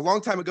a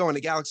long time ago, in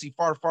a galaxy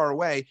far, far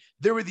away,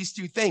 there were these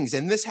two things,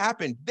 and this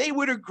happened, they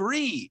would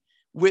agree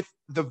with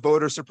the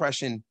voter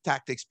suppression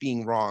tactics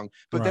being wrong.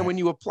 But then when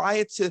you apply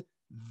it to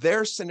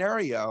their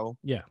scenario,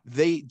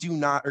 they do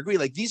not agree.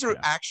 Like, these are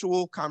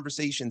actual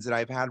conversations that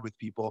I've had with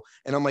people,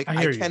 and I'm like,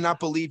 I cannot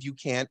believe you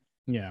can't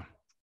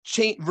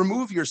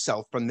remove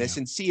yourself from this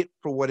and see it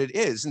for what it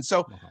is. And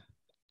so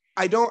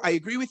I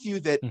agree with you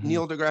that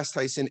Neil deGrasse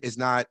Tyson is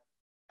not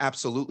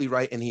absolutely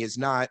right, and he is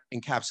not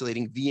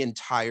encapsulating the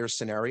entire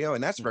scenario,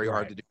 and that's very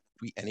hard to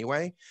do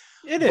anyway.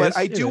 But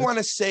I do want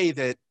to say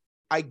that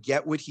I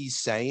get what he's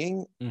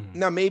saying.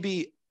 Now,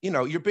 maybe,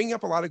 you're bringing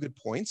up a lot of good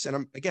points, and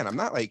I'm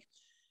not like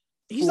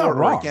he's not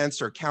wrong, or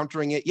against or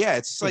countering it. Yeah,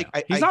 it's like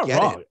he's not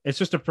wrong. It's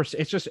just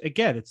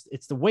again,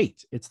 it's the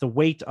weight. It's the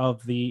weight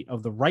of the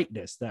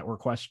rightness that we're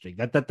questioning.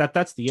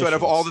 That's the issue. So out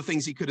of all the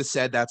things he could have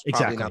said, that's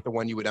probably not the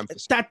one you would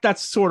emphasize.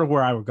 That's sort of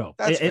where I would go.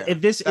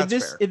 In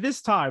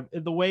this time,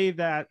 in the way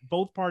that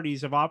both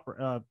parties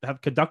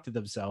have conducted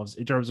themselves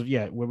in terms of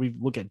when we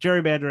look at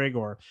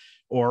gerrymandering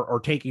or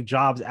taking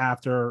jobs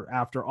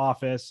after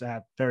office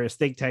at various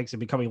think tanks and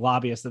becoming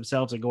lobbyists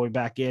themselves and going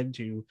back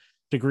into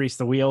to grease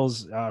the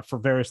wheels for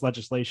various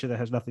legislation that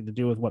has nothing to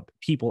do with what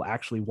people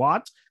actually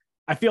want.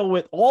 I feel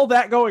with all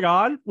that going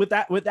on, with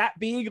that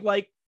being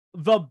like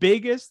the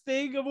biggest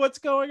thing of what's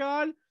going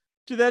on,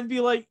 to then be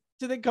like,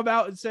 to then come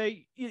out and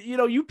say,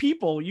 you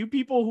people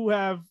who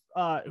have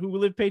who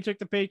live paycheck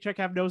to paycheck,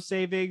 have no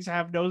savings,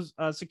 have no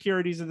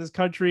securities in this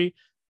country,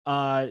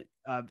 are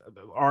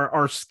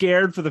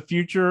scared for the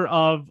future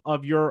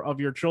of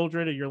your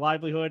children and your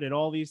livelihood and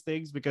all these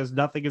things because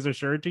nothing is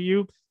assured to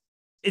you.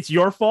 It's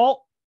your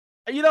fault.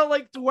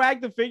 Like, to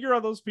wag the finger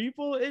on those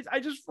people.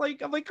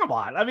 I'm like, come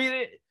on. I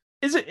mean,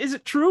 is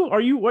it true?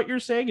 What you're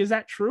saying, is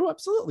that true?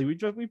 Absolutely.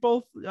 We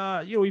both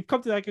we've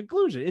come to that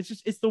conclusion.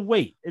 It's the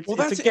weight. It's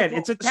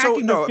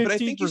attacking the 15%. But I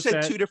think you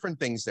said two different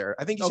things there.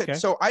 I think you said,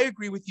 so I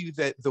agree with you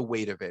that the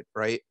weight of it,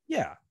 right?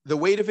 Yeah. The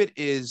weight of it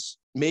is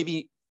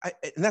maybe, and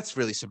that's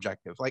really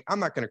subjective. Like, I'm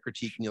not going to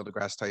critique Neil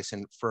deGrasse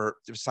Tyson for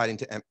deciding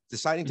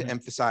to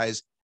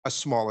emphasize a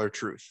smaller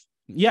truth.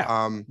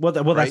 Yeah.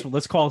 Right?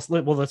 Let's call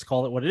it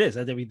what it is.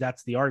 I mean,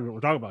 that's the argument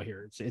we're talking about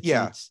here.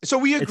 So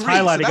we agree. It's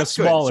highlighting a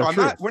smaller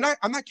truth.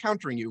 I'm not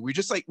countering you. We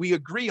just we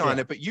agree on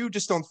it, but you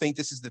just don't think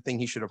this is the thing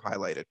he should have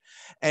highlighted.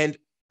 And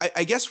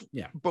I guess,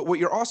 but what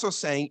you're also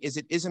saying is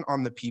it isn't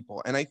on the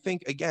people. And I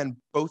think, again,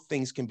 both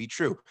things can be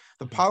true.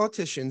 The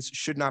politicians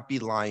should not be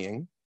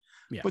lying.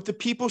 Yeah. But the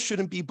people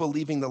shouldn't be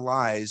believing the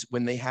lies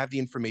when they have the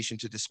information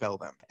to dispel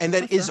them. And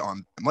that is on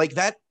them. Like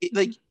that,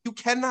 like, you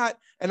cannot,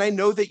 and I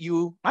know that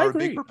you are a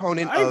big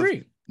proponent of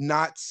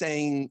not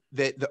saying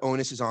that the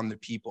onus is on the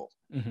people.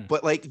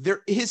 But like,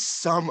 there is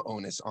some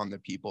onus on the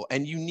people,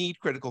 and you need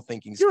critical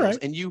thinking skills,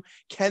 and you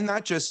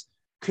cannot just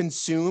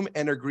consume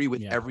and agree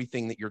with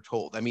everything that you're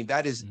told. I mean,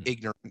 that is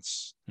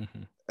ignorance.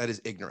 That is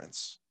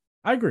ignorance.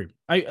 I agree.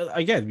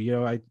 I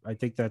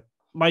think that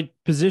my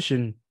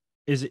position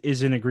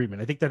is in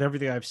agreement. I think that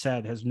everything I've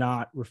said has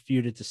not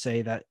refuted to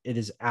say that it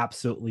is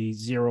absolutely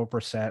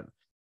 0%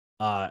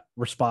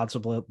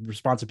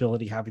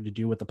 responsibility having to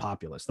do with the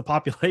populace. The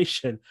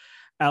population,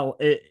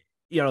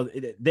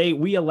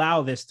 we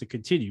allow this to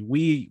continue.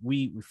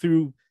 We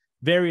through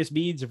various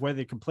means of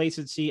whether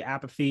complacency,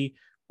 apathy,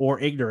 or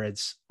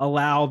ignorance,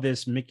 allow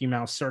this Mickey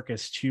Mouse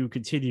circus to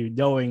continue,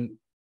 knowing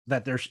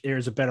that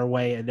there's a better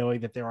way, and knowing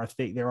that there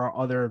are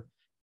other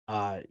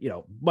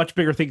much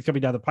bigger things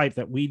coming down the pipe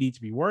that we need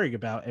to be worrying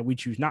about, and we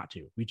choose not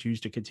to. We choose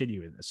to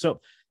continue in this.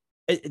 So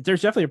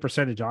there's definitely a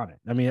percentage on it.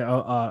 I mean,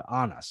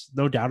 on us,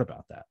 no doubt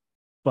about that.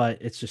 But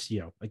it's just,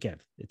 again,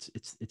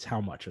 it's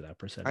how much of that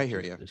percentage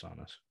is on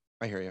us.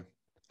 I hear you.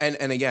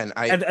 And again,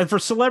 and for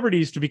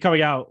celebrities to be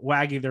coming out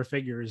wagging their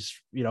fingers,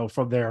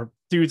 from their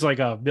dudes like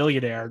a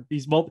millionaire,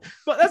 but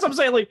that's what I'm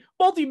saying. Like,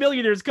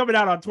 multi-millionaires coming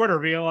out on Twitter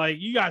being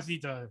like, you guys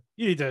need to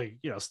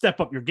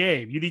step up your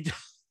game. You need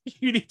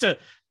to,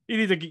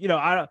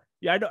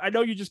 I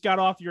know you just got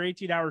off your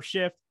 18-hour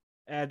shift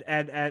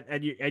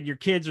and your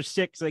kids are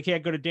sick, so they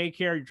can't go to daycare.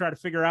 You're trying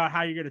to figure out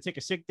how you're going to take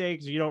a sick day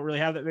because you don't really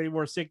have that many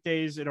more sick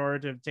days in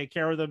order to take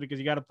care of them, because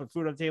you got to put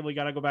food on the table. You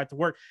got to go back to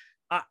work.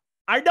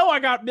 I know I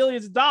got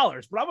millions of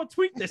dollars, but I'm going to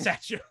tweet this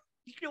at you.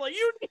 You're like,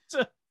 you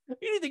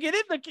need to get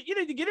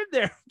in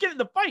there, get in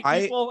the fight,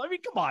 people. I mean,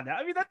 come on now.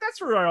 I mean,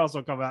 that's where I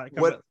also come out.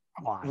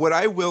 What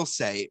I will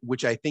say,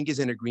 which I think is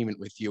in agreement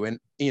with you, and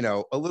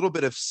a little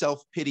bit of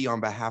self-pity on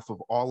behalf of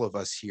all of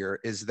us here,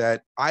 is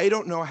that I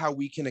don't know how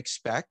we can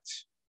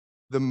expect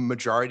the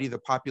majority of the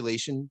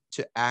population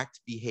to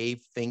act,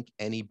 behave, think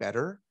any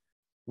better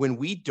when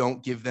we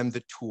don't give them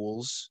the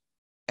tools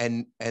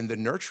and the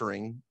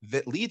nurturing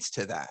that leads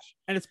to that.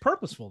 And it's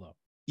purposeful, though.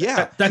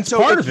 Yeah. That's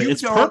part of it.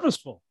 It's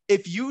purposeful.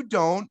 If you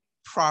don't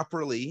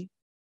properly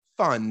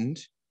fund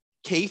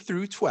K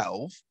through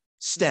 12,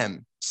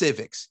 STEM,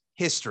 civics,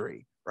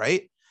 history,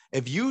 right?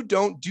 If you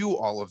don't do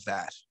all of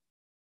that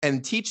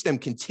and teach them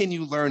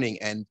continue learning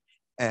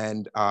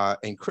and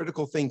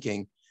critical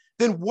thinking,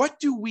 then what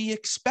do we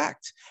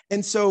expect?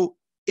 And so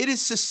it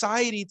is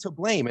society to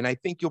blame. And I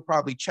think you'll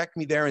probably check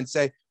me there and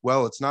say,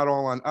 well, it's not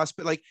all on us,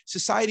 but like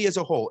society as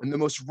a whole, in the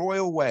most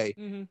royal way,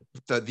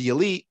 the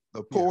elite,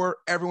 the poor,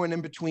 everyone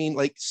in between,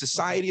 like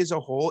society as a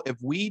whole, if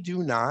we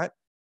do not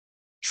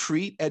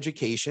treat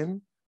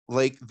education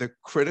like the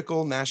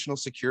critical national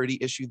security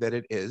issue that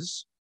it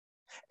is,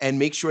 and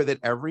make sure that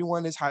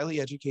everyone is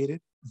highly educated,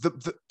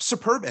 the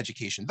superb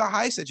education, the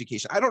highest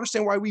education. I don't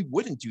understand why we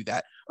wouldn't do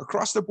that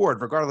across the board,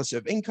 regardless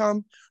of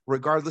income,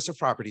 regardless of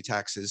property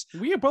taxes.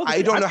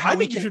 I don't know how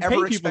we can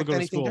ever expect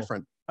anything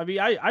different. I mean,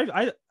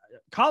 I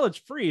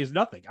college free is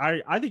nothing.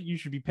 I think you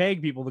should be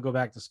paying people to go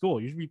back to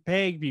school. You should be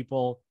paying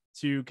people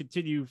to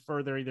continue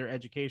furthering their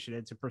education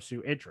and to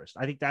pursue interest.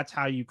 I think that's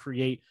how you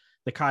create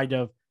the kind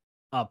of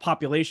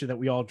population that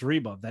we all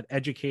dream of, that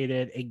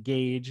educated,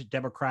 engaged,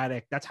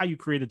 democratic. That's how you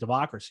create a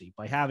democracy,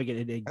 by having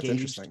an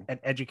engaged and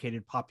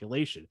educated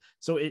population.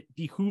 So it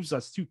behooves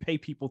us to pay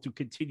people to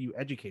continue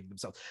educating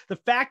themselves. The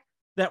fact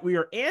that we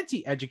are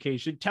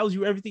anti-education tells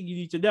you everything you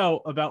need to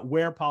know about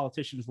where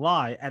politicians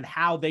lie and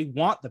how they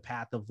want the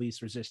path of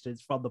least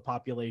resistance from the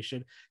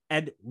population,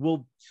 and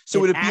will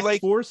would it be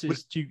like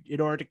forces in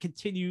order to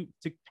continue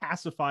to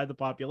pacify the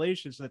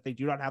population so that they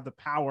do not have the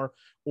power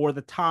or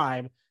the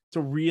time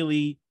to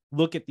really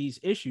look at these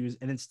issues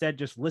and instead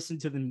just listen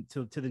to them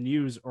to the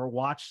news or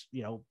watch,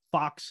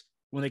 Fox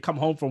when they come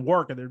home from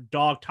work and they're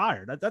dog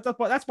tired.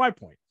 That's my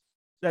point.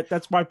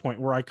 That's my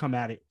point where I come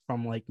at it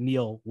from like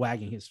Neil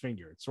wagging his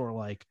finger. It's sort of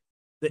like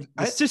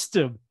the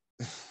system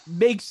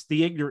makes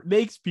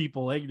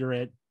people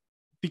ignorant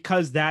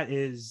because that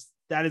is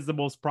the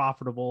most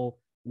profitable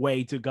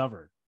way to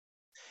govern.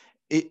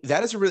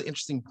 That is a really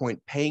interesting point.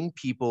 Paying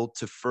people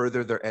to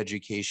further their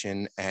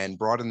education and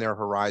broaden their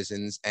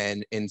horizons,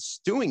 and in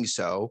doing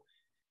so,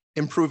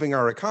 improving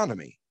our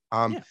economy.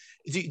 Do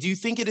you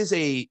think it is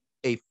a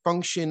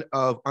function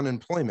of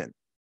unemployment?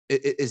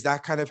 Is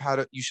that kind of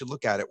how you should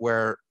look at it,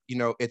 where,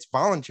 it's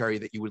voluntary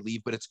that you would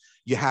leave, but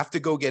you have to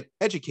go get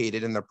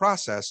educated in the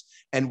process,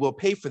 and we'll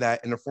pay for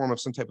that in the form of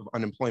some type of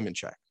unemployment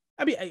check?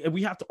 I mean,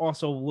 we have to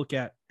also look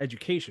at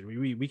education.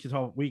 We can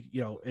talk.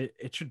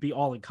 It should be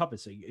all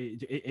encompassing.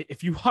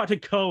 If you want to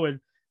go and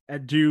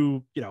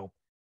do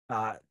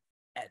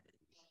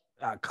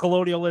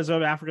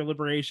colonialism, African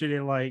liberation,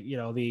 in like the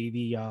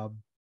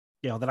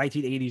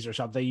 1980s or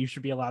something, you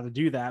should be allowed to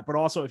do that. But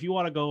also, if you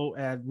want to go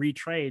and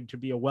retrain to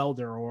be a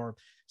welder or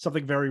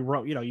something very,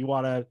 you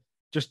want to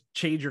just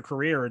change your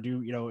career and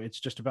do, it's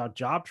just about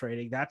job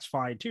training, that's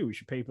fine too. We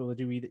should pay people to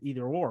do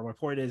either or. My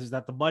point is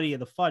that the money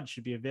and the funds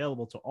should be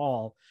available to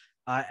all.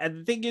 And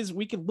the thing is,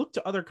 we can look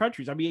to other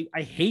countries. I mean,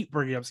 I hate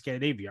bringing up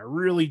Scandinavia. I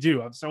really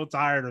do. I'm so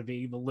tired of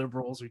being the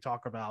liberals who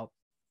talk about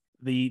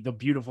the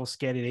beautiful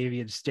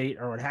Scandinavian state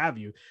or what have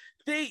you.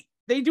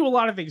 They do a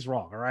lot of things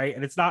wrong, all right?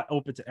 And it's not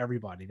open to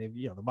everybody. They,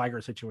 the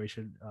migrant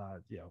situation,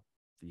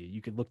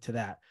 you can look to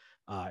that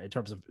in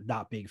terms of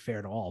not being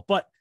fair to all.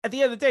 But at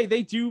the end of the day,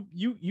 they do.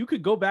 You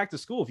could go back to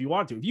school if you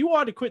want to. If you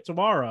wanted to quit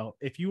tomorrow,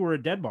 if you were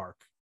in Denmark,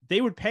 they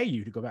would pay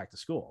you to go back to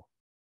school.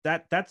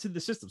 That's in the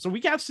system. So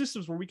we have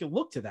systems where we can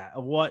look to that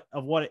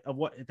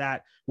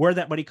where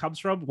that money comes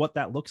from, what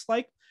that looks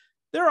like.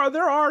 There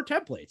are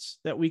templates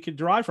that we can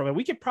derive from, and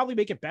we could probably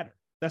make it better.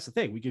 That's the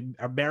thing. We can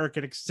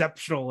American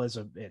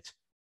exceptionalism it.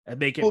 And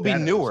make it be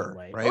newer,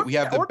 right? We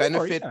have the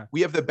benefit. Newer, yeah.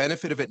 We have the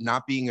benefit of it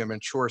not being a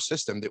mature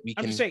system that we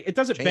can. I'm just saying it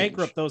doesn't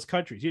bankrupt those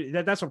countries.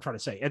 That's what I'm trying to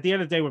say. At the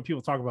end of the day, when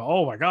people talk about,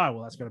 oh my God,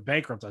 well, that's going to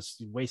bankrupt us,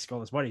 wasting all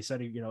this money,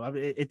 sending,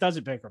 it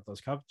doesn't bankrupt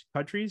those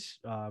countries.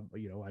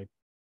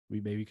 We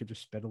maybe could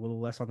just spend a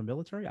little less on the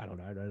military. I don't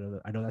know.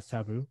 I know that's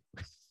taboo,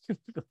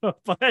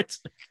 but.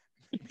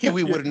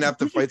 We wouldn't have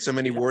to fight so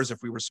many wars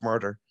if we were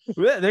smarter.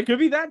 There could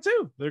be that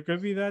too.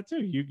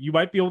 You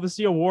might be able to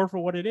see a war for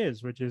what it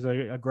is, which is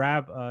a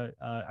grab,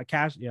 a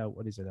cash. Yeah,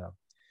 what is it?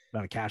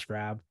 Not a cash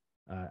grab,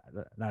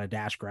 not a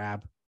dash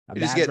grab,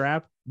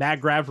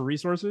 mad grab for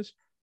resources.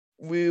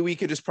 We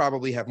could just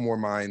probably have more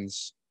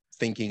minds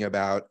thinking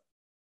about,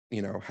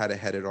 how to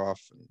head it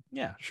off.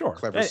 Yeah, sure.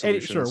 Clever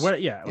solutions. Sure.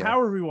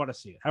 However we want to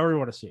see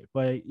it.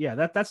 But yeah,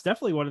 that's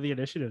definitely one of the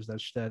initiatives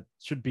that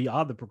should be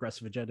on the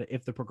progressive agenda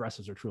if the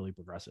progressives are truly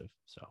progressive.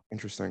 So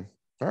interesting.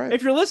 All right.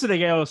 If you're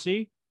listening,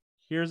 AOC,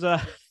 here's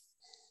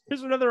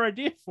another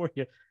idea for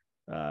you.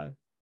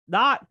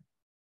 Not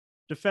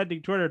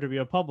defending Twitter to be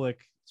a public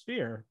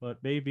sphere, but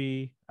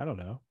maybe, I don't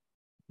know,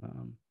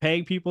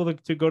 paying people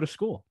to go to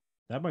school.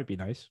 That might be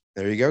nice.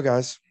 There you go,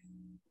 guys.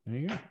 There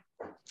you go.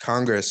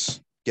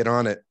 Congress, get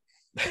on it.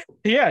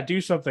 Yeah, do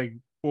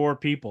something for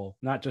people,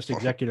 not just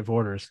executive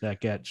orders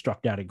that get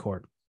struck down in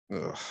court.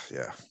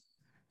 Yeah.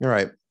 All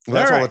right. Well,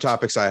 that's all the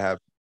topics I have.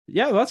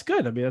 Yeah, well, that's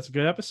good. I mean, that's a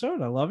good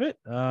episode. I love it.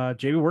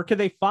 Jamie, where can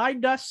they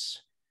find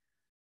us?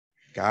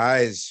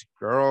 Guys,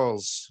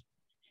 girls,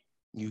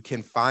 you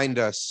can find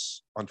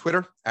us on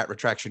Twitter at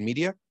Retraction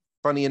Media.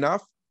 Funny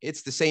enough,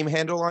 it's the same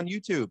handle on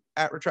YouTube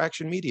at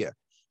Retraction Media.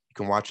 You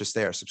can watch us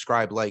there.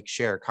 Subscribe, like,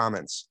 share,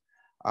 comments.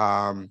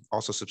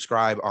 Also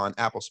subscribe on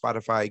Apple,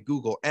 Spotify,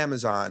 Google,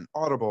 Amazon,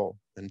 Audible,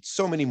 and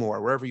so many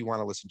more. Wherever you want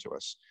to listen to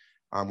us,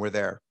 we're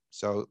there.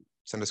 So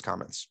send us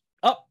comments.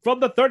 Up from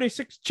the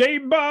 36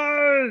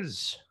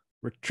 chambers.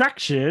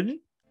 Retraction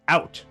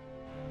out.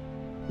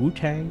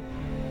 Wu-Tang.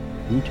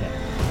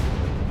 Wu-Tang.